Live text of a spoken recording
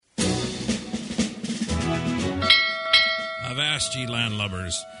Avast ye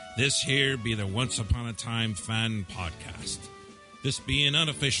landlubbers, this here be the Once Upon a Time fan podcast. This be an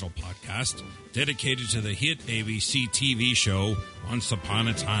unofficial podcast dedicated to the hit ABC TV show Once Upon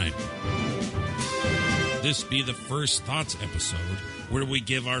a Time. This be the First Thoughts episode, where we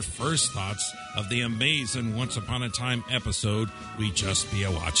give our first thoughts of the amazing Once Upon a Time episode we just be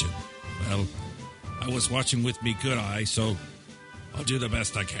a-watching. Well, I was watching with me good eye, so I'll do the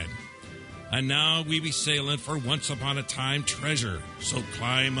best I can. And now we be sailing for Once Upon a Time treasure, so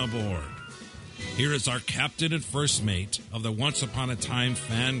climb aboard. Here is our captain and first mate of the Once Upon a Time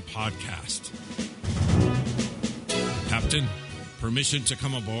fan podcast. Captain, permission to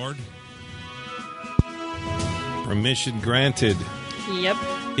come aboard? Permission granted. Yep.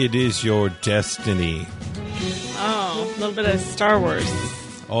 It is your destiny. Oh, a little bit of Star Wars.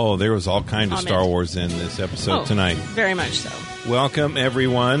 Oh, there was all kinds of Star Wars in this episode tonight. Very much so. Welcome,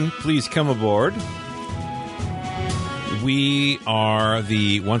 everyone. Please come aboard. We are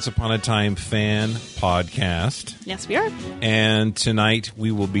the Once Upon a Time fan podcast. Yes, we are. And tonight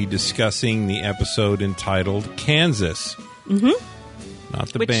we will be discussing the episode entitled Kansas. Mm-hmm.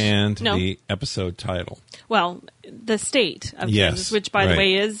 Not the band, the episode title. Well, the state of Kansas, which, by the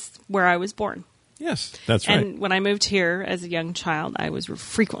way, is where I was born. Yes, that's right. And when I moved here as a young child, I was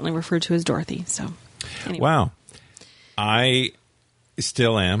frequently referred to as Dorothy. So, anyway. Wow. I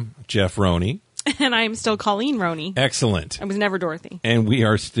still am Jeff Roney. And I am still Colleen Roney. Excellent. I was never Dorothy. And we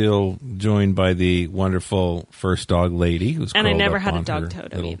are still joined by the wonderful first dog lady who's and I never had a dog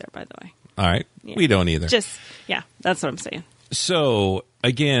Toto either, by the way. All right. Yeah. We don't either. That's what I'm saying. So,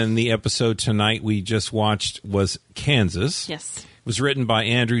 again, the episode tonight we just watched was Kansas. Yes. It was written by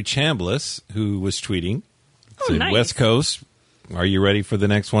Andrew Chambliss, who was tweeting. Oh, nice. West Coast, are you ready for the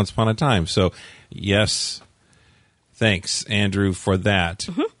next Once Upon a Time? So, yes. Thanks, Andrew, for that.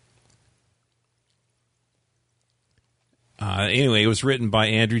 Mm-hmm. Anyway, it was written by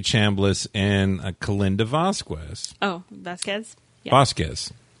Andrew Chambliss and Kalinda Vasquez. Oh, Vasquez? Yeah.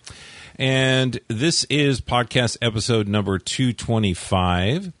 Vasquez. And this is podcast episode number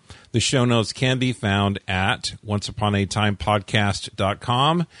 225. The show notes can be found at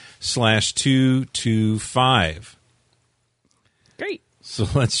onceuponatimepodcast.com/225. Great. So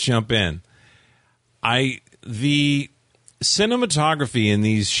let's jump in. The cinematography in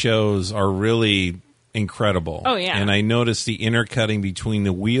these shows are really incredible. Oh, yeah. And I noticed the intercutting between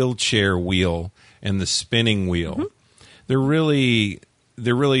the wheelchair wheel and the spinning wheel. Mm-hmm. They're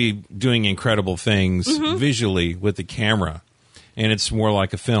really doing incredible things visually with the camera, and it's more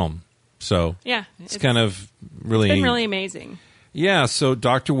like a film. So yeah, it's kind of really been really amazing. Yeah. So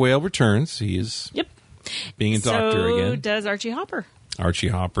Dr. Whale returns. He is being a doctor again. So does Archie Hopper. Archie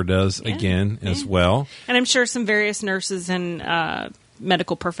Hopper does again as well. And I'm sure some various nurses and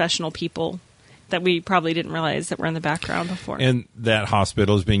medical professional people that we probably didn't realize that were in the background before. And that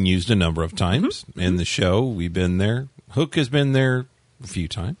hospital has been used a number of times in the show. We've been there. Hook has been there a few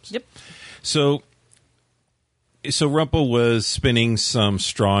times. Yep. So Rumpel was spinning some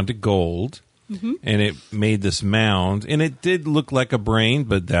straw into gold, and it made this mound, and it did look like a brain,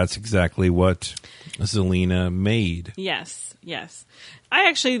 but that's exactly what Zelena made. Yes. I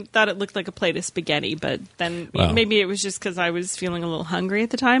actually thought it looked like a plate of spaghetti, but then maybe it was just because I was feeling a little hungry at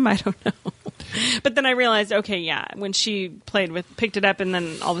the time. I don't know. But then I realized, when she picked it up, and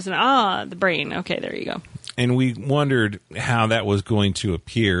then all of a sudden, the brain. Okay, there you go. And we wondered how that was going to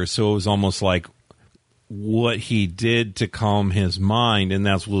appear. So it was almost like what he did to calm his mind, and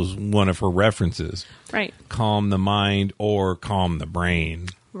that was one of her references. Right. Calm the mind or calm the brain.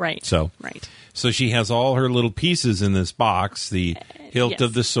 Right. So she has all her little pieces in this box, the hilt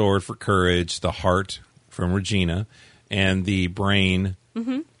of the sword for courage, the heart from Regina, and the brain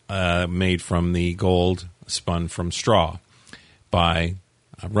made from the gold spun from straw by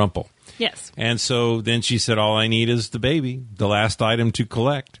Rumpel. Yes. And so then she said, all I need is the baby, the last item to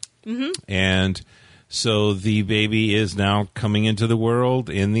collect. Mm-hmm. And so the baby is now coming into the world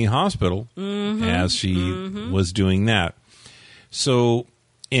in the hospital as she was doing that. So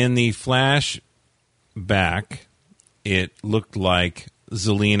in the flashback, it looked like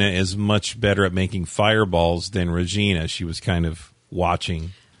Zelena is much better at making fireballs than Regina. She was kind of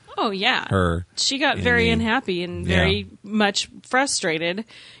watching. Oh, yeah. Her. She got very unhappy and very much frustrated.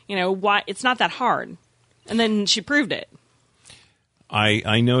 Why it's not that hard. And then she proved it.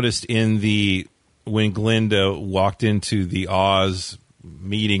 I noticed when Glinda walked into the Oz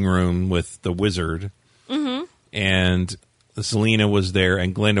meeting room with the wizard, and Zelena was there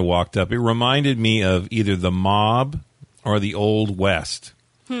and Glinda walked up, it reminded me of either the Mob or the Old West.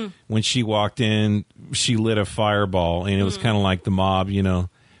 When she walked in, she lit a fireball, and it was kind of like the Mob,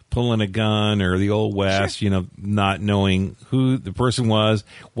 pulling a gun or the Old West, Sure. not knowing who the person was,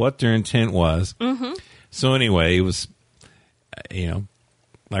 what their intent was. Mm-hmm. So anyway, it was,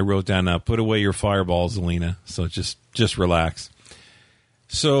 I wrote down, put away your fireballs, Zelina. So just relax.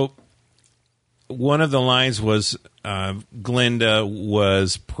 So one of the lines was Glinda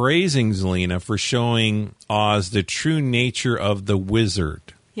was praising Zelina for showing Oz the true nature of the wizard.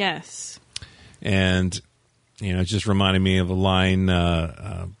 Yes. And, it just reminded me of a line,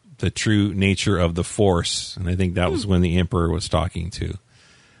 the true nature of the Force. And I think that was when the Emperor was talking to,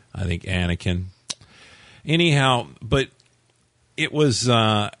 I think, Anakin. Anyhow, but it was,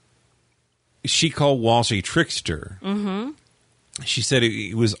 she called Walsh a trickster. Mm-hmm. She said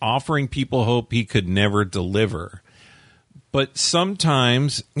he was offering people hope he could never deliver. But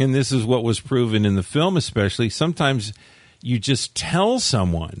sometimes, and this is what was proven in the film especially, sometimes you just tell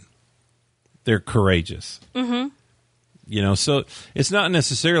someone they're courageous. Mm-hmm. So it's not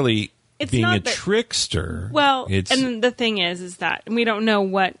necessarily being a trickster. Well, and the thing is that we don't know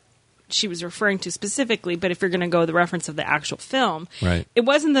what she was referring to specifically, but if you're going to go the reference of the actual film, right. It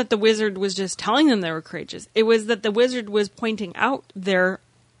wasn't that the wizard was just telling them they were courageous. It was that the wizard was pointing out their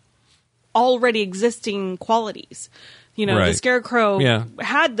already existing qualities. Right. The Scarecrow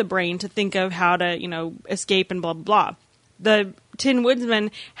had the brain to think of how to, escape and blah, blah, blah. The Tin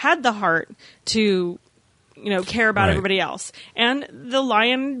Woodsman had the heart to, care about everybody else. And the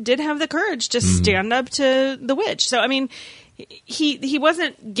lion did have the courage to stand up to the witch. So, I mean, he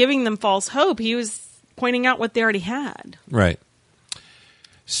wasn't giving them false hope. He was pointing out what they already had. Right.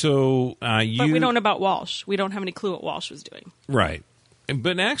 So But we don't know about Walsh. We don't have any clue what Walsh was doing. Right.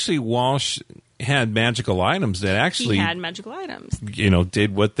 But actually, Walsh had magical items that actually... He had magical items.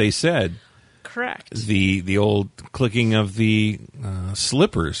 Did what they said. Correct. The old clicking of the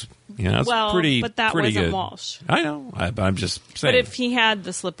slippers. That's pretty but that pretty wasn't good. Walsh. I know. I'm just saying. But if he had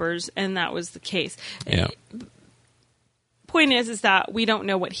the slippers and that was the case... Yeah. Point is that we don't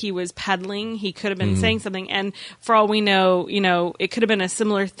know what he was peddling. He could have been saying something, and for all we know, it could have been a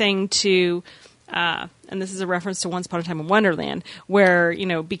similar thing to, and this is a reference to Once Upon a Time in Wonderland, where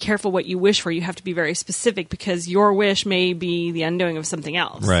be careful what you wish for. You have to be very specific because your wish may be the undoing of something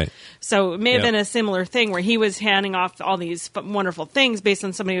else. Right. So it may have been a similar thing where he was handing off all these wonderful things based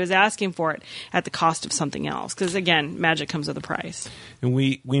on somebody who was asking for it at the cost of something else. Because again, magic comes with a price. And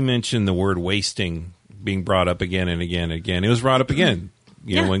we mentioned the word wasting being brought up again and again and again. It was brought up again,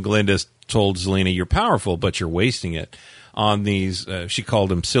 when Glinda told Zelina, "You're powerful, but you're wasting it on these." She called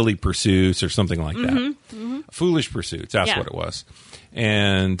them silly pursuits or something like that. Mm-hmm. Foolish pursuits. That's what it was.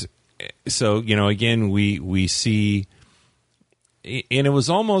 And so, again, we see, and it was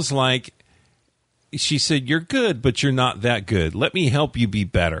almost like she said, "You're good, but you're not that good. Let me help you be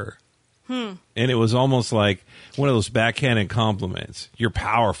better." And it was almost like one of those backhanded compliments. You're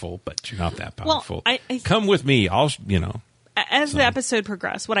powerful, but you're not that powerful. Well, come with me. I'll, As the episode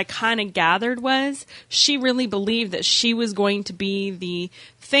progressed, what I kind of gathered was she really believed that she was going to be the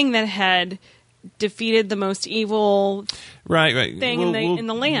thing that had defeated the most evil thing in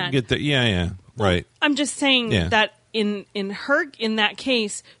the land. Get the, right. I'm just saying that in that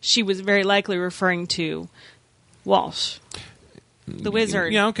case, she was very likely referring to Walsh, the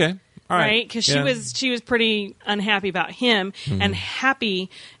wizard. Yeah, okay. All right. Because she was pretty unhappy about him and happy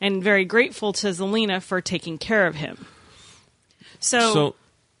and very grateful to Zelina for taking care of him. So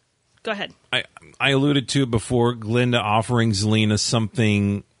go ahead. I alluded to before, Glinda offering Zelina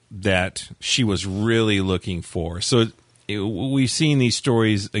something that she was really looking for. So we've seen these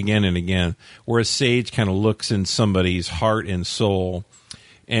stories again and again where a sage kind of looks in somebody's heart and soul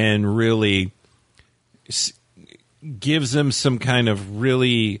and really gives them some kind of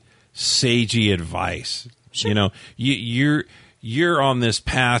really sagey advice. Sure. You're on this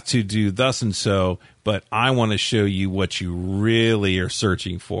path to do thus and so, but I want to show you what you really are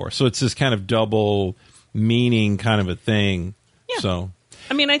searching for. So it's this kind of double meaning kind of a thing. Yeah. So,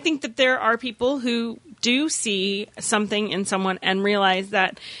 I mean, I think that there are people who do see something in someone and realize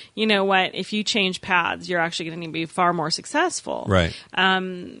that, you know what, if you change paths, you're actually going to be far more successful. Right.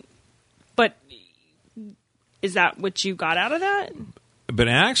 But is that what you got out of that? But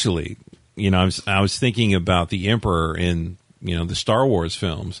actually, I was thinking about the Emperor in, the Star Wars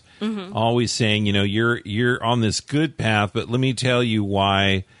films, always saying, you're on this good path, but let me tell you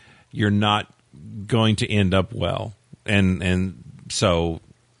why you're not going to end up well. And so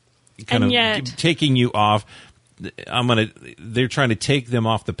kind of taking you off, they're trying to take them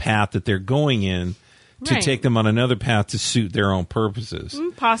off the path that they're going in to take them on another path to suit their own purposes.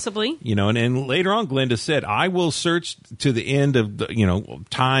 Possibly. And later on, Glinda said, I will search to the end of the,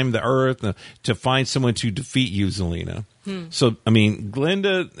 time, the earth, to find someone to defeat you, Zelina. So, I mean,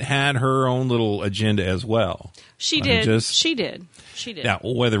 Glinda had her own little agenda as well. She did. She did. Now,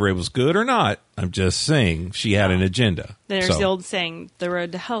 whether it was good or not, I'm just saying she had an agenda. There's the old saying, the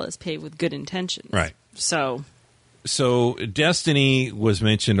road to hell is paved with good intentions. Right. So destiny was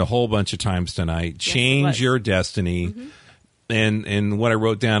mentioned a whole bunch of times tonight. Yes, change your destiny. Mm-hmm. And what I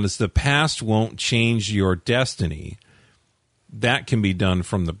wrote down is the past won't change your destiny. That can be done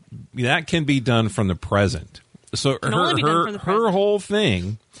from the present. So her whole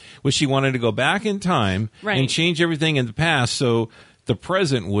thing was she wanted to go back in time and change everything in the past so the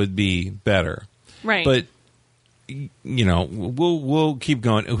present would be better. Right. But we'll keep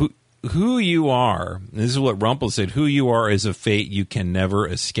going. Who you are, this is what Rumpel said, who you are is a fate you can never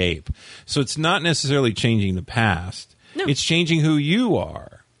escape. So it's not necessarily changing the past. No. It's changing who you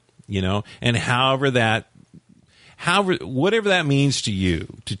are, and whatever that means to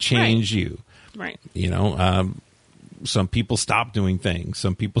you, to change you. Right. Some people stop doing things.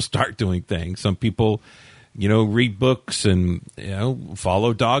 Some people start doing things. Some people, read books and,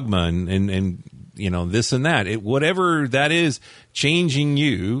 follow dogma and this and that. Whatever that is, changing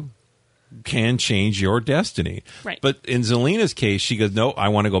you can change your destiny. Right. But in Zelina's case, she goes, no, I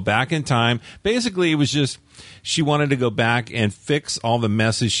want to go back in time. Basically, it was just she wanted to go back and fix all the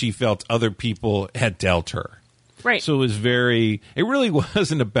messes she felt other people had dealt her. Right. So it really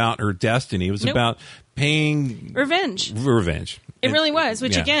wasn't about her destiny. It was about paying revenge. It really was,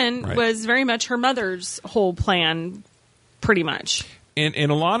 which again was very much her mother's whole plan, pretty much. And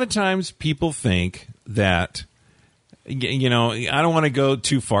a lot of times people think that, I don't want to go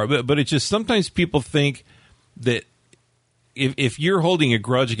too far, but it's just sometimes people think that if you're holding a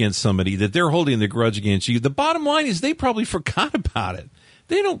grudge against somebody, that they're holding the grudge against you. The bottom line is they probably forgot about it.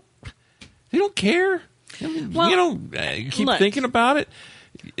 They don't care. Keep thinking about it.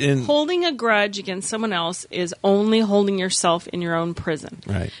 And holding a grudge against someone else is only holding yourself in your own prison.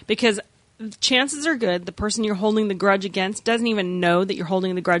 Right. Because chances are good the person you're holding the grudge against doesn't even know that you're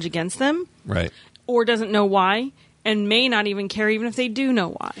holding the grudge against them. Right. Or doesn't know why, and may not even care even if they do know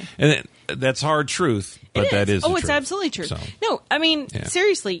why. And that's hard truth, but that is it's absolutely true. So, no, I mean,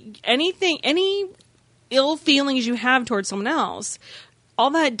 seriously, any ill feelings you have towards someone else, all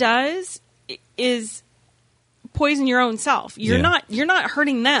that does is poison your own self. You're not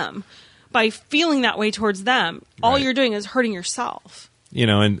hurting them by feeling that way towards them. All you're doing is hurting yourself.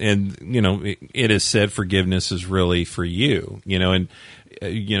 It is said forgiveness is really for you.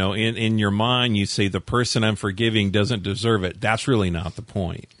 In your mind you say the person I'm forgiving doesn't deserve it. That's really not the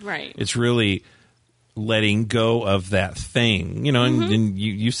point. Right. It's really letting go of that thing, and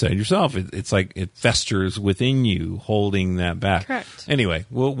you said yourself, it's like it festers within you, holding that back. Correct. Anyway,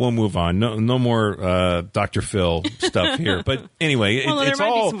 we'll move on. No more Dr. Phil stuff here. But anyway,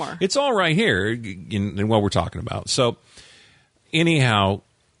 it's all right here in what we're talking about. So anyhow,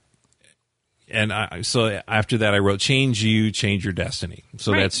 so after that I wrote, change you, change your destiny.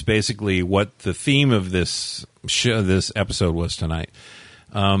 So that's basically what the theme of this episode was tonight.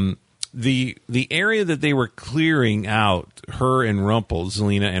 The area that they were clearing out, her and Rumpel,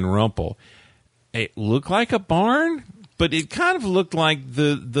 Zelina and Rumpel, it looked like a barn, but it kind of looked like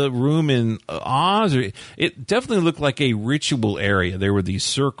the room in Oz. It definitely looked like a ritual area. There were these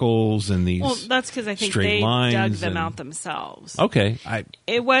circles and these that's because I think they dug them out themselves. Okay.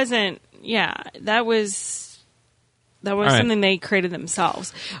 It wasn't, that was something they created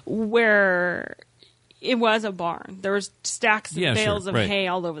themselves, where it was a barn. There was stacks and bales of hay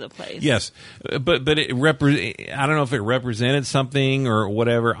all over the place. Yes, but I don't know if it represented something or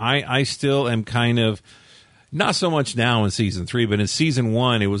whatever. I still am kind of, not so much now in season 3, but in season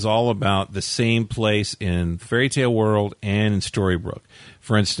 1, it was all about the same place in Fairy Tale World and in Storybrooke.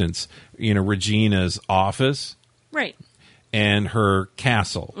 For instance, Regina's office, right, and her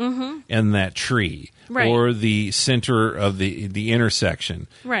castle, and that tree. Right. Or the center of the intersection,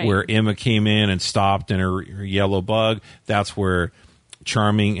 where Emma came in and stopped in her yellow bug. That's where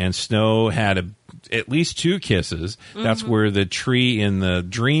Charming and Snow had at least 2 kisses. That's where the tree in the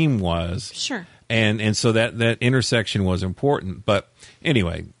dream was. Sure. And so that intersection was important. But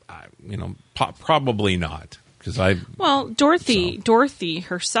anyway, probably not. Dorothy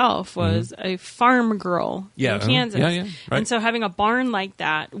herself was a farm girl in Kansas. Right. And so having a barn like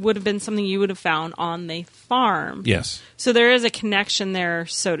that would have been something you would have found on the farm. Yes. So there is a connection there,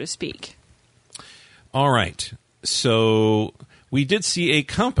 so to speak. All right. So we did see a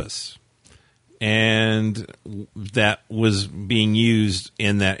compass, and that was being used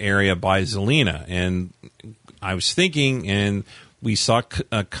in that area by Zelina. And I was thinking, and we saw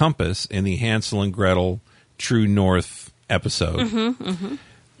a compass in the Hansel and Gretel True North episode.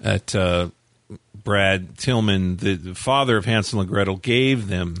 Brad Tillman, the father of Hansel and Gretel, gave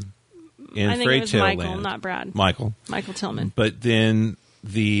them in I think Fairy it was Tale Michael, Land. not Brad. Michael Tillman. But then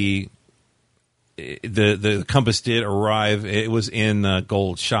the compass did arrive. It was in the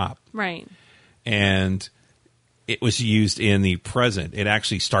gold shop, Right. and it was used in the present. It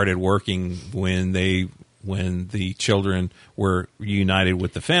actually started working when the children were reunited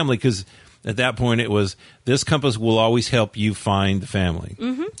with the family, because at that point it was, this compass will always help you find the family.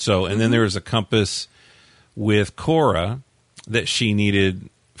 Mm-hmm. So, and then there was a compass with Cora that she needed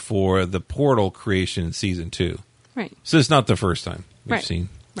for the portal creation in season 2. Right. So it's not the first time we've seen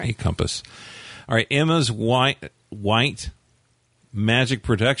a Right. compass. All right, Emma's white magic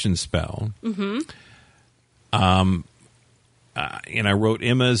protection spell. Mm-hmm. And I wrote,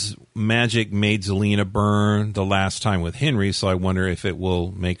 Emma's magic made Zelena burn the last time with Henry, so I wonder if it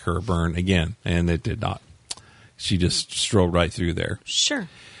will make her burn again. And it did not. She just strolled right through there. Sure.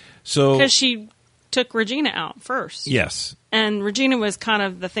 So Because she took Regina out first. yes. And Regina was kind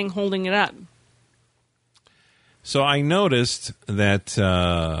of the thing holding it up. So I noticed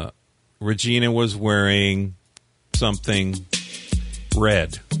that Regina was wearing something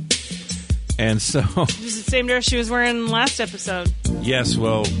red. And so, It was the same dress she was wearing last episode. yes,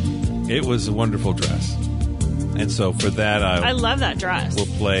 well, it was a wonderful dress. And so for that, I love that dress. will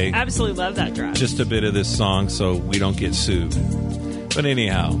play Absolutely love that dress. just a bit of this song so we don't get sued. But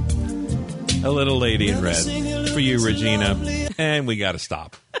anyhow, a little lady in red for you, Regina. And we got to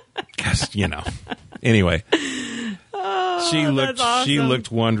stop. Because, Anyway. She looked that's awesome. She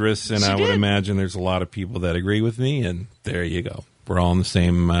looked wondrous, and She I would did. imagine there's a lot of people that agree with me, and there you go. We're all in the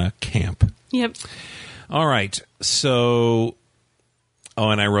same camp. Yep. All right. So,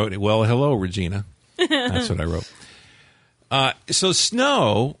 and I wrote, well, hello, Regina. That's what I wrote. So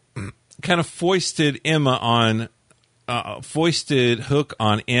Snow kind of foisted Hook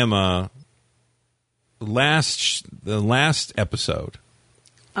on Emma the last episode.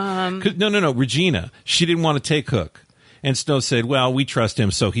 No, Regina. She didn't want to take Hook. And Snow said, well, we trust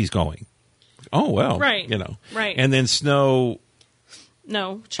him, so he's going. Oh, well. Right. Right. And then Snow...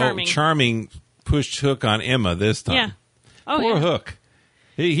 No, Charming. Charming pushed Hook on Emma this time. Yeah. Oh, Poor yeah. Hook.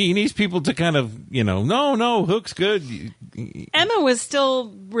 He needs people to kind of, no, Hook's good. Emma was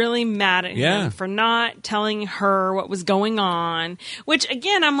still really mad at Yeah. him for not telling her what was going on. Which,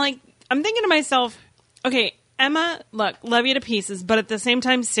 again, I'm thinking to myself, okay, Emma, look, love you to pieces, but at the same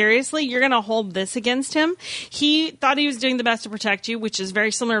time, seriously, you're going to hold this against him? He thought he was doing the best to protect you, which is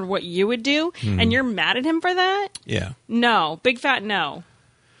very similar to what you would do, and you're mad at him for that? Yeah. No. Big fat no.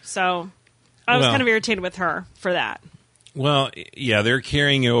 So, I was Well- kind of irritated with her for that. Well, yeah, they're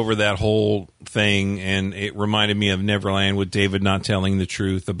carrying over that whole thing, and it reminded me of Neverland with David not telling the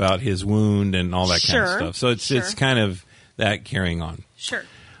truth about his wound and all that kind of Sure, stuff. So it's kind of that carrying on. Sure.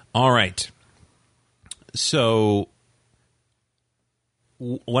 All right. So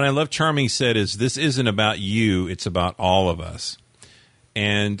what I love Charming said is, this isn't about you, it's about all of us.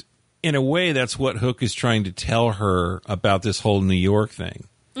 And in a way, that's what Hook is trying to tell her about this whole New York thing.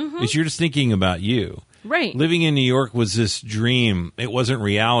 Mm-hmm. Is you're just thinking about you. Right. Living in New York was this dream. It wasn't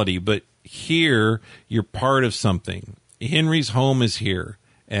reality, but here you're part of something. Henry's home is here.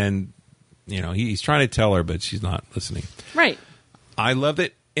 And, he's trying to tell her, but she's not listening. Right. I love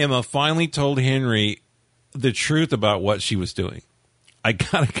that Emma finally told Henry the truth about what she was doing. I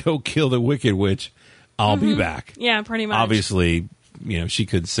gotta go kill the Wicked Witch. I'll be back. Yeah, pretty much. Obviously, she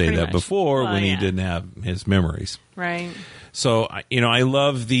could say Pretty that much. before Well, when he yeah. didn't have his memories. Right. So, I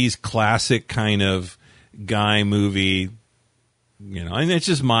love these classic kind of guy movie, and it's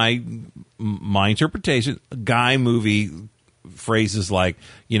just my interpretation. Guy movie phrases like,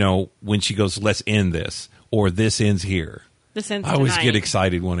 when she goes, let's end this, or this ends here. This ends I always tonight. get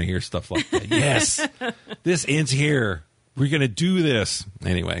excited when I hear stuff like that. Yes, this ends here. We're going to do this.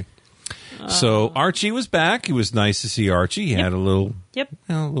 Anyway, so Archie was back. It was nice to see Archie. He had a little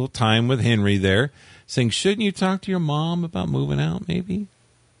time with Henry there, saying, shouldn't you talk to your mom about moving out, maybe?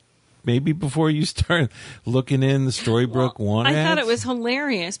 Maybe before you start looking in the Storybrooke one I ads? thought it was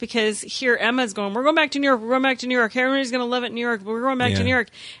hilarious because here Emma's going, we're going back to New York, we're going back to New York, everybody's going to love it in New York, but we're going back to Yeah. New York,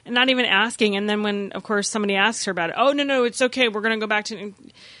 and not even asking. And then when, of course, somebody asks her about it, oh, no, it's okay, we're going to go back to...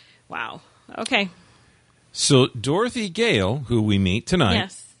 Wow. Okay. So Dorothy Gale, who we meet tonight,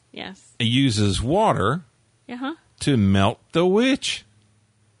 Yes. uses water Uh-huh. to melt the witch.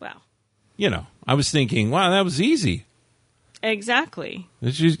 Wow. I was thinking, wow, that was easy. Exactly.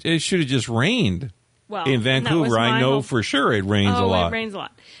 It should have just rained. Well, In and that was Vancouver, I my know whole- for sure it rains a Oh, lot. it rains a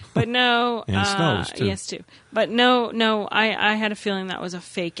lot. But no... And snows, too. Yes, too. But no, I had a feeling that was a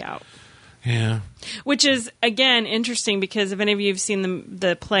fake out. Yeah. Which is, again, interesting because if any of you have seen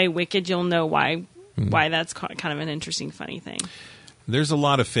the play Wicked, you'll know why why that's kind of an interesting, funny thing. There's a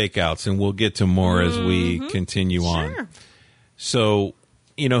lot of fake outs, and we'll get to more as we continue on. Sure. So,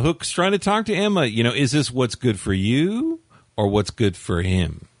 Hook's trying to talk to Emma. Is this what's good for you or what's good for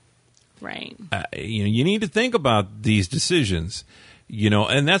him? Right. You need to think about these decisions.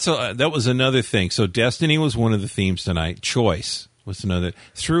 And that was another thing. So destiny was one of the themes tonight. Choice was another.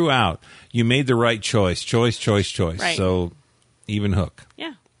 Throughout, you made the right choice. Choice. Right. So even Hook.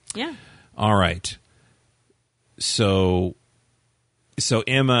 Yeah. All right. So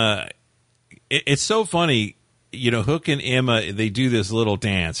Emma, it's so funny. Hook and Emma, they do this little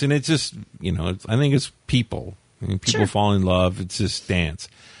dance, and it's just, I think it's people. People fall in love. It's just dance.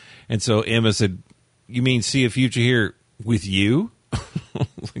 And so Emma said, "You mean see a future here with you?"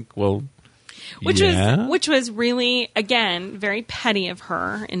 Well, which was really, again, very petty of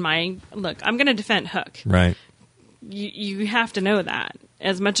her. Look, I'm going to defend Hook. Right. You have to know that.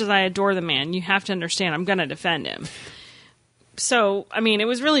 As much as I adore the man, you have to understand I'm going to defend him. So, it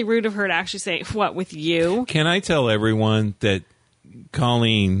was really rude of her to actually say, "What, with you?" Can I tell everyone that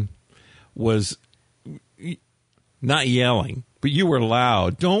Colleen was not yelling, but you were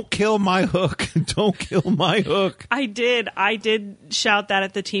loud. "Don't kill my Hook. Don't kill my Hook." I did shout that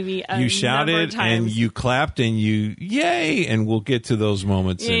at the TV. You shouted and you clapped and you yay, and we'll get to those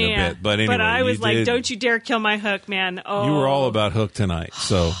moments in a bit. But anyway, I was like, "Don't you dare kill my Hook, man!" Oh, you were all about Hook tonight.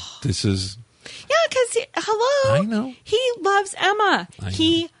 So this is because hello, I know he loves Emma.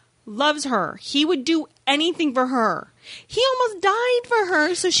 He loves her. He would do anything for her. He almost died for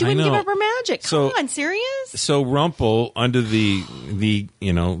her so she wouldn't give up her magic. Come on, serious? So Rumple, under the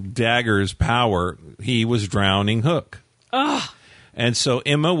dagger's power, he was drowning Hook. Ugh. And so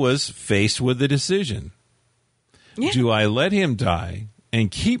Emma was faced with a decision. Yeah. Do I let him die and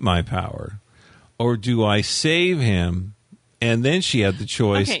keep my power, or do I save him? And then she had the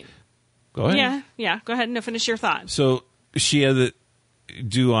choice. Okay. Go ahead. Yeah. Go ahead and finish your thought. So she had the,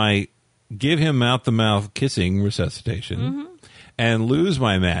 do I give him mouth-to-mouth kissing resuscitation and lose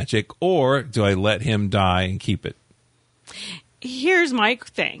my magic, or do I let him die and keep it? Here's my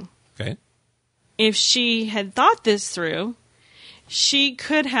thing. Okay. If she had thought this through, she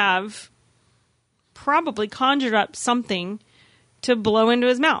could have probably conjured up something to blow into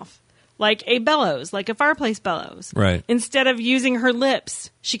his mouth. Like a bellows, like a fireplace bellows. Right. Instead of using her lips,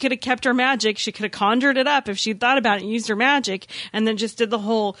 she could have kept her magic. She could have conjured it up if she'd thought about it and used her magic, and then just did the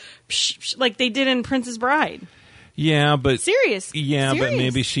whole psh, psh, like they did in Princess Bride. Yeah, but serious. Yeah, but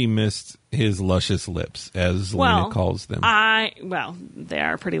maybe she missed his luscious lips, as Lena calls them. They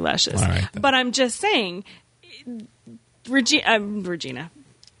are pretty luscious. All right, but I'm just saying, Regina,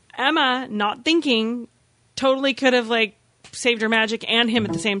 Emma, not thinking, totally could have saved her magic and him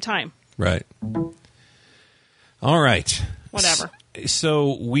at the same time. Right. All right. Whatever.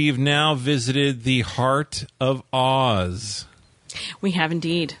 So we've now visited the Heart of Oz. We have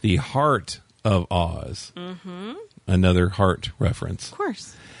indeed. The Heart of Oz. Mm-hmm. Another heart reference. Of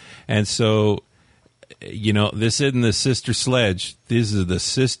course. And so, this isn't the sister sledge. These are the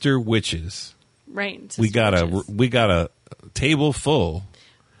sister witches. Right. We got a table full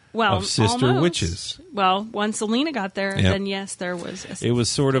of sister almost. Witches. Well, once Selena got there, then yes, there was. It was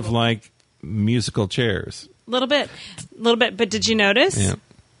sort of like musical chairs. A little bit. But did you notice? Yeah.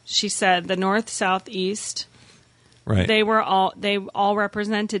 She said the north, south, east. Right. They all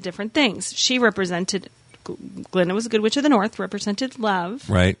represented different things. She represented. Glinda was a good witch of the north. Represented love.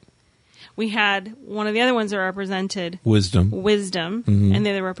 Right. We had one of the other ones that represented wisdom, mm-hmm. And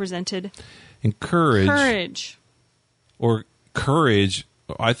they represented courage. Or courage.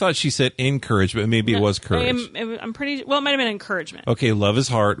 I thought she said encourage, but maybe it was courage. I'm pretty. Well, it might have been encouragement. Okay, love is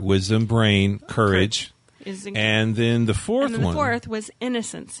heart, wisdom, brain, courage, and then the fourth one. The fourth was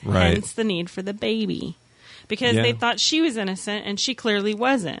innocence. Right. Hence the need for the baby, because they thought she was innocent, and she clearly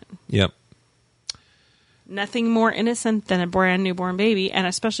wasn't. Yep. Nothing more innocent than a brand newborn baby, and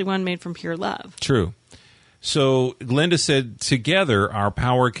especially one made from pure love. True. So Glinda said, together our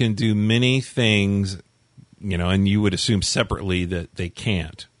power can do many things, and you would assume separately that they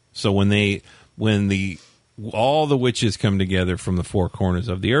can't. So when all the witches come together from the four corners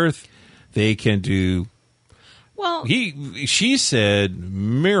of the earth, they can do. Well, she said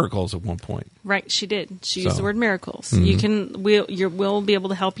miracles at one point. Right, she did. She used the word miracles. Mm-hmm. We'll be able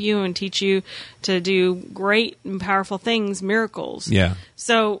to help you and teach you to do great and powerful things, miracles. Yeah.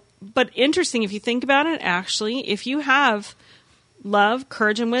 So, but interesting if you think about it. Actually, if you have love,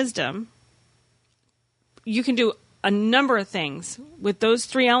 courage, and wisdom, you can do a number of things with those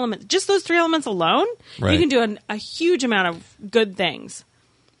three elements. Just those three elements alone, right. You can do a huge amount of good things.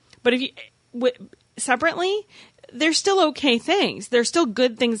 But if you separately, they're still okay things. They're still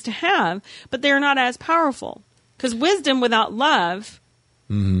good things to have, but they're not as powerful. Because wisdom without love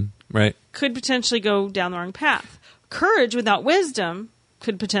Right. could potentially go down the wrong path. Courage without wisdom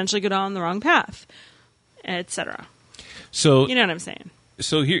could potentially go down the wrong path, etc. So You know what I'm saying?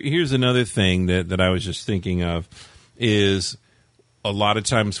 So here's another thing that I was just thinking of is a lot of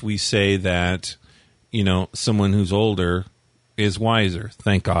times we say that, someone who's older is wiser.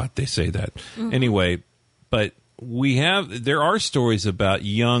 Thank God they say that. Anyway, but there are stories about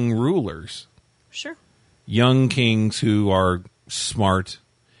young rulers, Sure. young kings who are smart,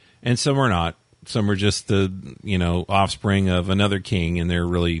 and some are not. Some are just the, offspring of another king, and they're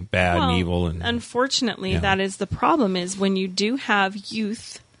really bad and evil. And unfortunately, that is the problem, is when you do have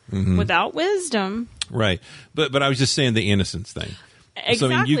youth without wisdom. Right. But I was just saying the innocence thing. Exactly.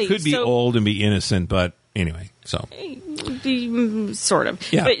 So I mean, you could be old and be innocent, but anyway, so. Sort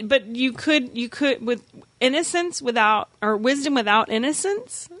of. Yeah. But you could, with innocence without, or wisdom without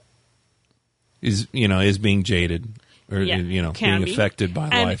innocence. Is being jaded. Or, being affected by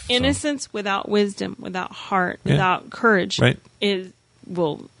and life. Innocence without wisdom, without heart, without courage, right.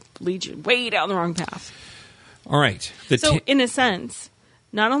 will lead you way down the wrong path. All right. In a sense,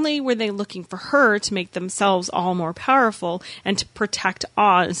 not only were they looking for her to make themselves all more powerful and to protect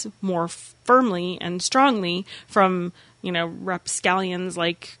Oz more firmly and strongly from, rapscallions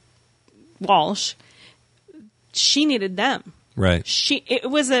like Walsh, she needed them. Right. It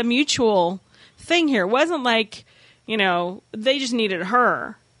was a mutual thing here. It wasn't like, they just needed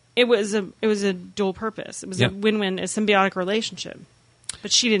her. It was a dual purpose. It was a win-win, a symbiotic relationship.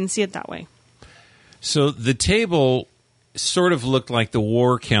 But she didn't see it that way. So the table sort of looked like the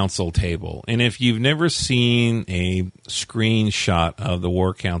War Council table. And if you've never seen a screenshot of the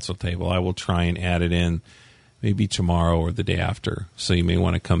War Council table, I will try and add it in maybe tomorrow or the day after. So you may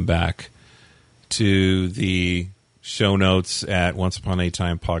want to come back to the show notes at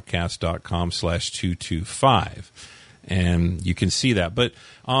onceuponatimepodcast.com/225. And you can see that. But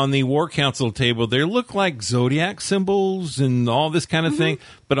on the War Council table, they look like zodiac symbols and all this kind of thing.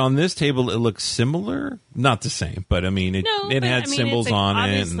 But on this table, it looks similar. Not the same, but I mean, it had symbols on it.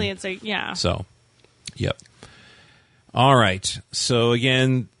 Obviously, it's like, yeah. So, yep. All right. So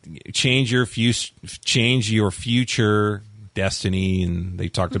again, change your future destiny, and they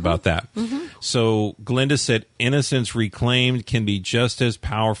talked about that. So Glinda said, innocence reclaimed can be just as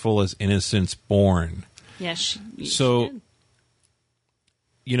powerful as innocence born. Yes. So,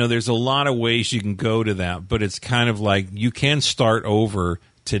 there's a lot of ways you can go to that, but it's kind of like you can start over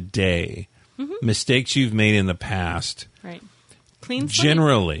today. Mistakes you've made in the past. Right. Clean slate.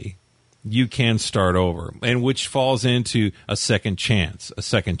 Generally, you can start over, and which falls into a second chance, a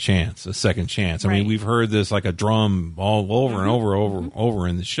second chance, a second chance. I mean, we've heard this like a drum all over and over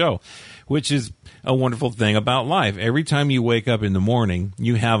in the show, which is a wonderful thing about life. Every time you wake up in the morning,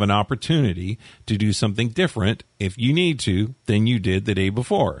 you have an opportunity to do something different, if you need to, than you did the day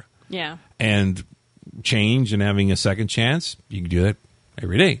before. Yeah. And change and having a second chance, you can do that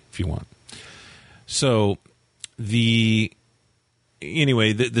every day if you want. So this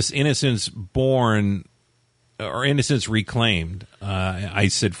innocence born or innocence reclaimed, I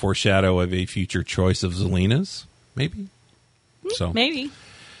said foreshadow of a future choice of Zelina's, maybe? So maybe.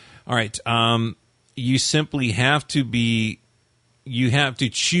 All right. You simply have to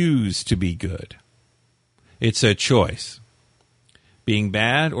choose to be good. It's a choice. Being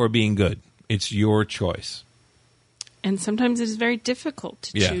bad or being good. It's your choice. And sometimes it is very difficult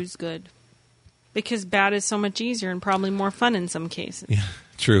to choose good. Because bad is so much easier and probably more fun in some cases. Yeah,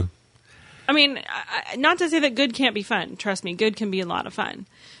 true. I mean, not to say that good can't be fun. Trust me, good can be a lot of fun.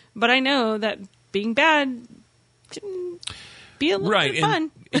 But I know that being bad can be a little bit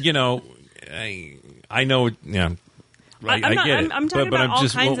fun. And, I know, yeah. I get it. I'm talking about all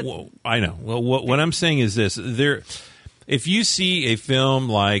kinds of... I know. Well, what I'm saying is this. If you see a film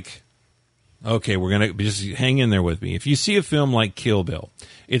like... Okay, we're going to just hang in there with me. If you see a film like Kill Bill,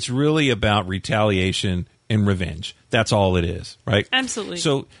 it's really about retaliation and revenge. That's all it is, right? Absolutely.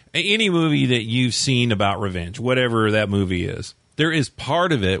 So any movie that you've seen about revenge, whatever that movie is, there is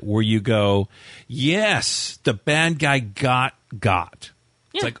part of it where you go, yes, the bad guy got. Yeah.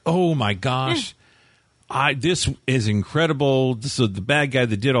 It's like, oh my gosh, this is incredible. So the bad guy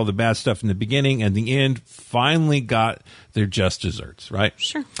that did all the bad stuff in the beginning and the end finally got their just desserts, right?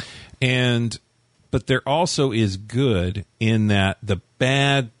 Sure. But there also is good in that the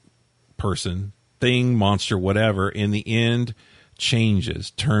bad person, thing, monster, whatever, in the end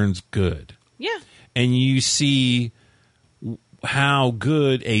changes, turns good. Yeah. And you see how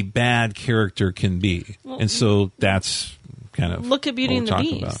good a bad character can be. Well, and so that's kind of look at Beauty and the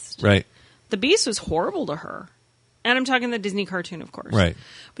Beast. Right. The Beast was horrible to her. And I'm talking the Disney cartoon, of course. Right.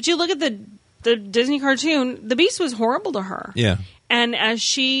 But you look at the Disney cartoon, the Beast was horrible to her. Yeah. And as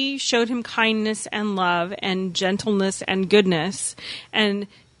she showed him kindness and love and gentleness and goodness and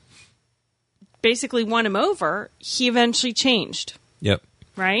basically won him over, he eventually changed. Yep.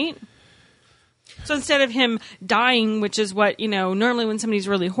 Right? So instead of him dying, which is what, normally when somebody's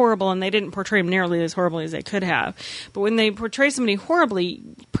really horrible, and they didn't portray him nearly as horribly as they could have, but when they portray somebody horribly,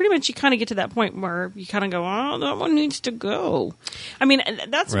 pretty much you kind of get to that point where you kind of go, oh, that one needs to go. I mean,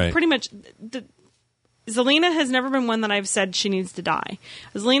 that's right. pretty much... Zelena has never been one that I've said she needs to die.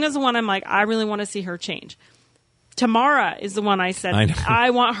 Zelena's the one I'm like, I really want to see her change. Tamara is the one I said,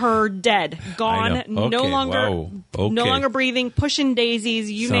 I want her dead, gone, Okay, no longer, okay. no longer breathing, pushing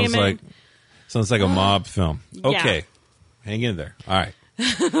daisies, name it. Sounds like a mob film. Okay, Yeah. Hang in there. All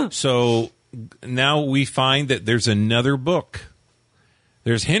right. So now we find that there's another book.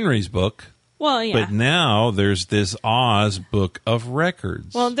 There's Henry's book. Well, yeah. But now there's this Oz book of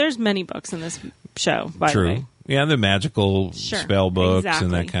records. Well, there's many books in this show, by True. the way. Yeah, the magical Sure. spell books Exactly.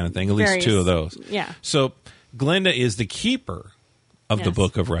 and that kind of thing. At least Various- 2 of those. Yeah. So Glinda is the keeper of the Yes.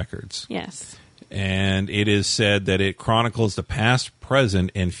 book of records. Yes. And it is said that it chronicles the past,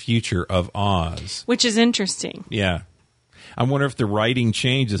 present, and future of Oz. Which is interesting. Yeah. I wonder if the writing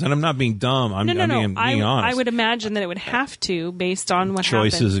changes. And I'm not being dumb. I'm being honest. I would imagine that it would have to, based on what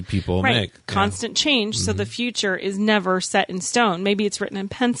Choices happened. that people right. make. Yeah. Constant change, so the future is never set in stone. Maybe it's written in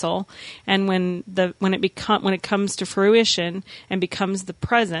pencil, and when it comes to fruition and becomes the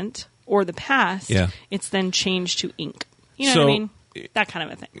present or the past, Yeah. it's then changed to ink. You know So- what I mean? That kind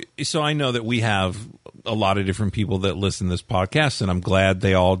of a thing. So I know that we have a lot of different people that listen to this podcast, and I'm glad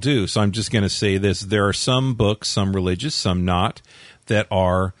they all do. So I'm just going to say this. There are some books, some religious, some not, that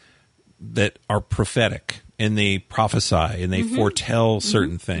are prophetic, and they prophesy, and they foretell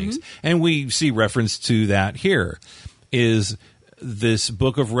certain things. And we see reference to that here. Is this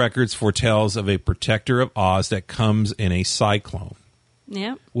book of records foretells of a protector of Oz that comes in a cyclone,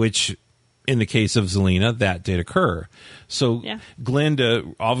 Yeah. which in the case of Zelena, that did occur. So Yeah. Glinda,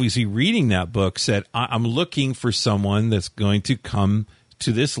 obviously reading that book, said, I'm looking for someone that's going to come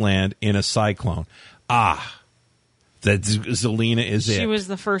to this land in a cyclone. That Zelena is it. She was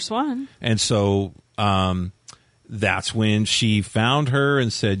the first one. And so that's when she found her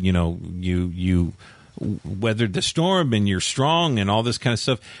and said, you weathered the storm and you're strong and all this kind of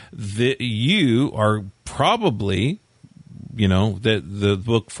stuff. You are probably... that the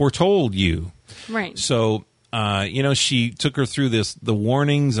book foretold you. Right. So, she took her through the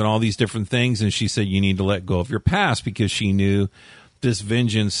warnings and all these different things, and she said, you need to let go of your past, because she knew this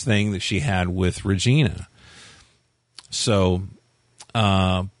vengeance thing that she had with Regina. So,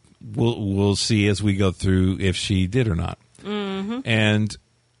 we'll see as we go through if she did or not. Mm-hmm.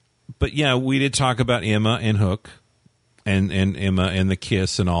 But yeah, we did talk about Emma and Hook. And Emma and the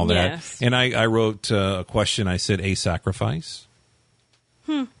kiss and all that. Yes. And I wrote a question. I said, a sacrifice.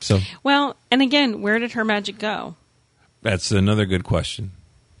 So Well, and again, where did her magic go? that's another good question.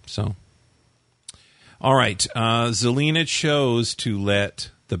 So, all right. Zelena chose to let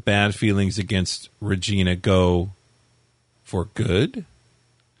the bad feelings against Regina go for good.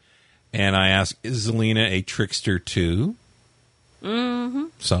 And I asked, is Zelena a trickster too? Mm-hmm.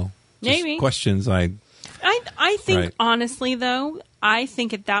 So, just Maybe. questions I think, Right. honestly, though, I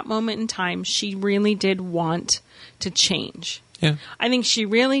think at that moment in time, she really did want to change. Yeah. I think she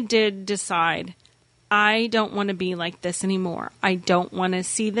really did decide, I don't want to be like this anymore. I don't want to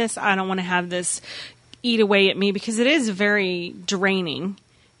see this. I don't want to have this eat away at me, because it is very draining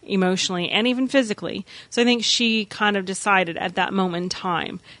emotionally and even physically. So I think she kind of decided at that moment in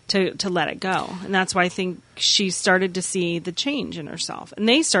time to let it go. And that's why I think she started to see the change in herself. And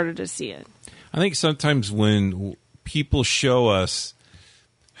they started to see it. I think sometimes when people show us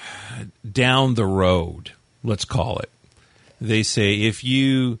down the road, let's call it, they say if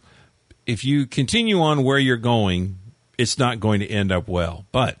you continue on where you're going, it's not going to end up well.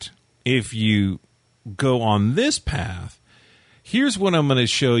 But if you go on this path, here's what I'm going to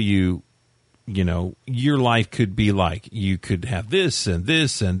show you, your life could be like. You could have this and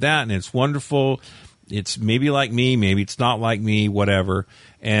this and that, and it's wonderful. It's maybe like me, maybe it's not like me, whatever.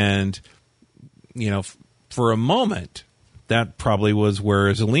 And for a moment, that probably was where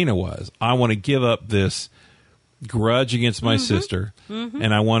Zelena was. I want to give up this grudge against my sister,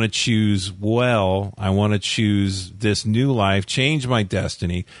 and I want to choose well. I want to choose this new life, change my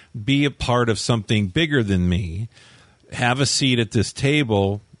destiny, be a part of something bigger than me, have a seat at this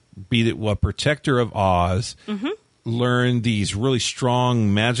table, be a protector of Oz, learn these really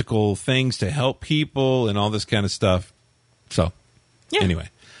strong magical things to help people and all this kind of stuff. So, Yeah. anyway.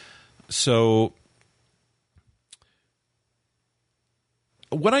 So...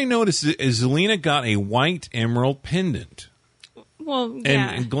 what I noticed is Zelena got a white emerald pendant. Well,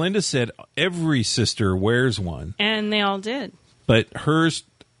 yeah. And Glinda said every sister wears one. And they all did. But hers,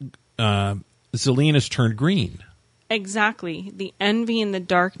 Zelena's turned green. Exactly. The envy and the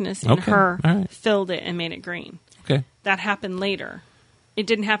darkness in her filled it and made it green. Okay. That happened later. It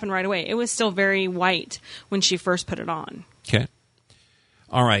didn't happen right away. It was still very white when she first put it on. Okay.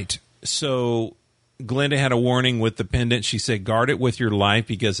 All right. So Glinda had a warning with the pendant. She said, guard it with your life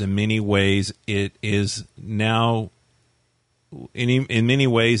because in many ways it is now... In many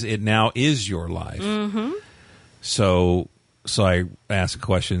ways, it now is your life. Mm-hmm. So I asked a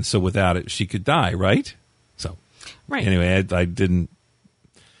question. So without it, she could die, right? So, right. Anyway, I didn't.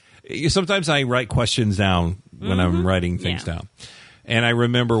 Sometimes I write questions down when I'm writing things down, and I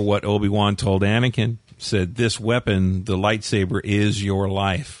remember what Obi-Wan told Anakin. Said, "This weapon, the lightsaber, is your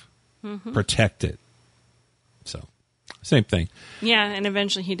life. Protect it." So, same thing. Yeah, and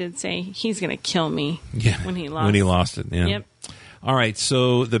eventually he did say he's going to kill me. Yeah, when he lost it. Yeah. Yep. All right,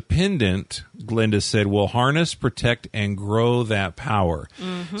 so the pendant, Glinda said, will harness, protect, and grow that power.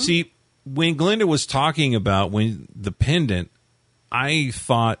 Mm-hmm. See, when Glinda was talking about the pendant, I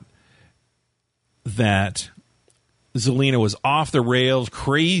thought that Zelena was off the rails,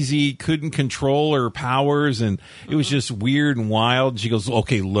 crazy, couldn't control her powers, and it was just weird and wild. She goes,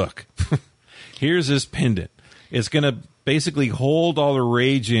 okay, look, here's this pendant. It's going to basically hold all the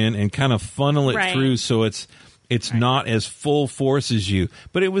rage in and kind of funnel it through so it's not as full force as you.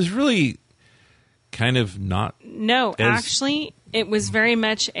 But it was really kind of not. No, actually, it was very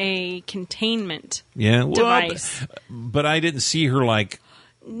much a containment device. But I didn't see her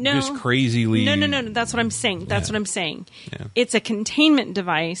just crazily. No. That's what I'm saying. That's what I'm saying. Yeah. It's a containment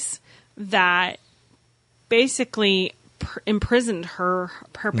device that basically imprisoned her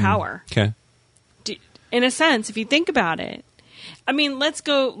power. Okay. In a sense, if you think about it. I mean, let's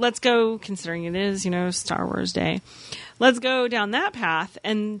go, considering it is, Star Wars Day. Let's go down that path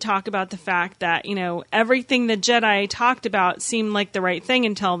and talk about the fact that, everything the Jedi talked about seemed like the right thing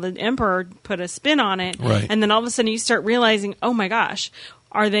until the Emperor put a spin on it. Right. And then all of a sudden you start realizing, oh my gosh,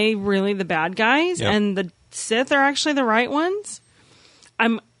 are they really the bad guys? Yep. And the Sith are actually the right ones?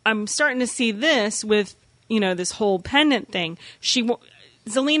 I'm starting to see this with, this whole pendant thing.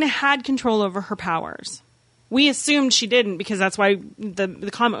 Zelena had control over her powers. We assumed she didn't because that's why the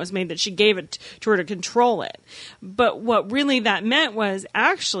comment was made that she gave it to her to control it. But what really that meant was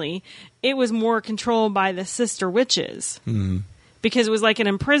actually it was more controlled by the sister witches because it was like an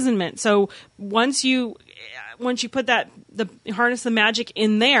imprisonment. So once you put the harness the magic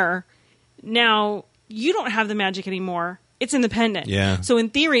in there, now you don't have the magic anymore. It's in the pendant. Yeah. So in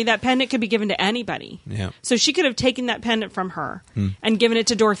theory, that pendant could be given to anybody. Yeah. So she could have taken that pendant from her and given it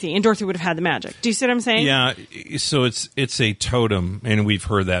to Dorothy, and Dorothy would have had the magic. Do you see what I'm saying? Yeah. So it's a totem, and we've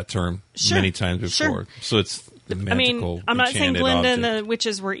heard that term many times before. Sure. So it's the magical. I'm not saying Glinda object. and the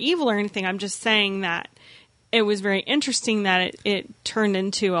witches were evil or anything. I'm just saying that it was very interesting that it turned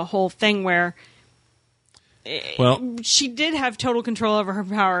into a whole thing where. Well, she did have total control over her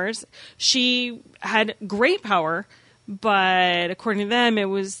powers. She had great power. But according to them, it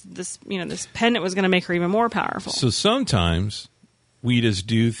was this pendant was going to make her even more powerful. So sometimes we just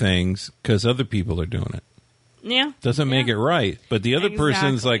do things because other people are doing it. Yeah. Doesn't make it right. But the other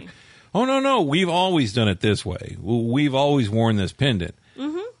person's like, oh, no, we've always done it this way. We've always worn this pendant.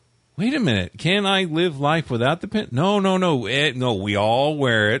 Mm-hmm. Wait a minute. Can I live life without the pendant? No. No, we all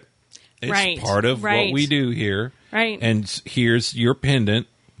wear it. It's part of what we do here. Right. And here's your pendant.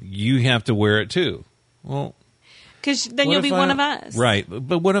 You have to wear it too. Well... Because then you'll be one of us. Right.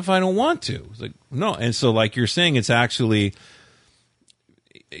 But what if I don't want to? It's like, no. And so like you're saying, it's actually,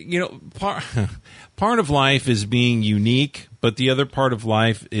 part of life is being unique, but the other part of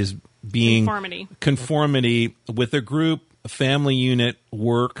life is being conformity with a group, a family unit,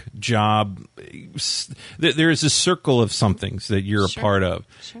 work, job. There is a circle of some things that you're a part of.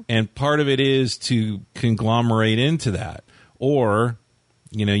 Sure. And part of it is to conglomerate into that. Or...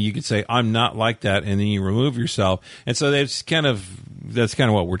 you could say, I'm not like that, and then you remove yourself. And so that's kind of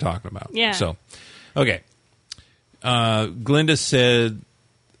what we're talking about. Yeah. So, okay. Glinda said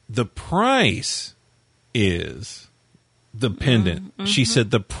the price is the pendant. Mm-hmm. She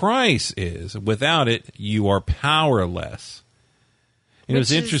said the price is, without it, you are powerless. And it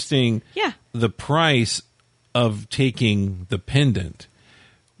was interesting, the price of taking the pendant.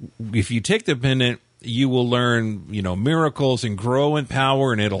 If you take the pendant, you will learn, miracles and grow in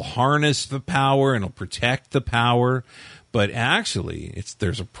power, and it'll harness the power and it'll protect the power. But actually,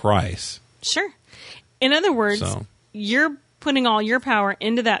 there's a price. Sure. In other words, you're putting all your power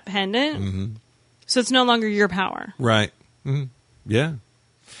into that pendant, so it's no longer your power. Right. Mm-hmm. Yeah.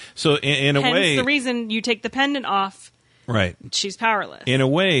 So in a Hence way, the reason you take the pendant off, right? she's powerless. In a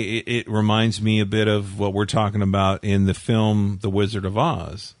way, it reminds me a bit of what we're talking about in the film The Wizard of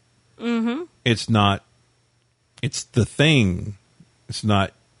Oz. Mm-hmm. It's the thing. It's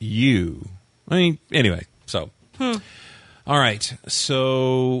not you. I mean, anyway, so. All right,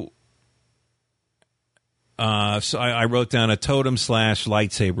 so I wrote down a totem /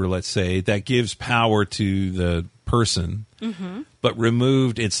 lightsaber, let's say, that gives power to the person, but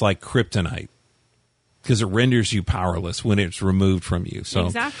removed, it's like kryptonite because it renders you powerless when it's removed from you. So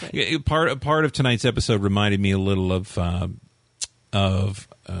exactly. Part of tonight's episode reminded me a little of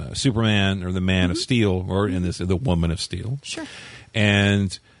Superman or the Man of Steel, or in this, the Woman of Steel. Sure.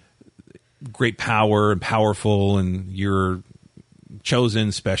 And great power and powerful, and you're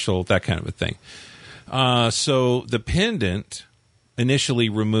chosen, special, that kind of a thing. So the pendant initially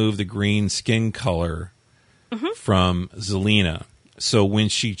removed the green skin color from Zelena. So when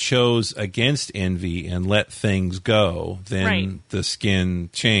she chose against envy and let things go, then the skin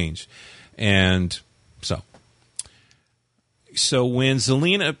changed. And so when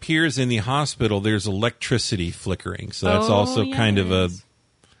Zelena appears in the hospital, there's electricity flickering. So that's also kind of a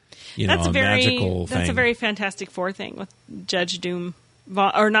magical thing. That's a very Fantastic Four thing with Judge Doom,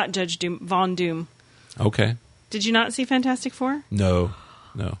 not Judge Doom, Von Doom. Okay. Did you not see Fantastic Four? No.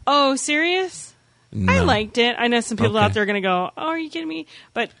 Oh, serious? No. I liked it. I know some people out there are going to go, "Oh, are you kidding me?"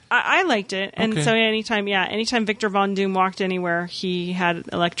 But I liked it, and so anytime Victor Von Doom walked anywhere, he had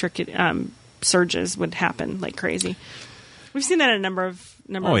electric surges would happen like crazy. We've seen that in a number of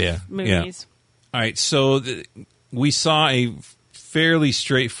movies. Yeah. All right, so we saw a fairly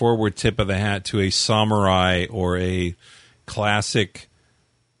straightforward tip of the hat to a samurai or a classic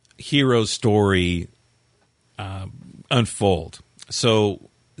hero story unfold. So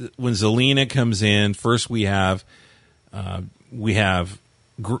when Zelena comes in, first we have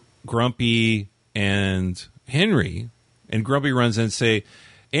Grumpy and Henry, and Grumpy runs in and say,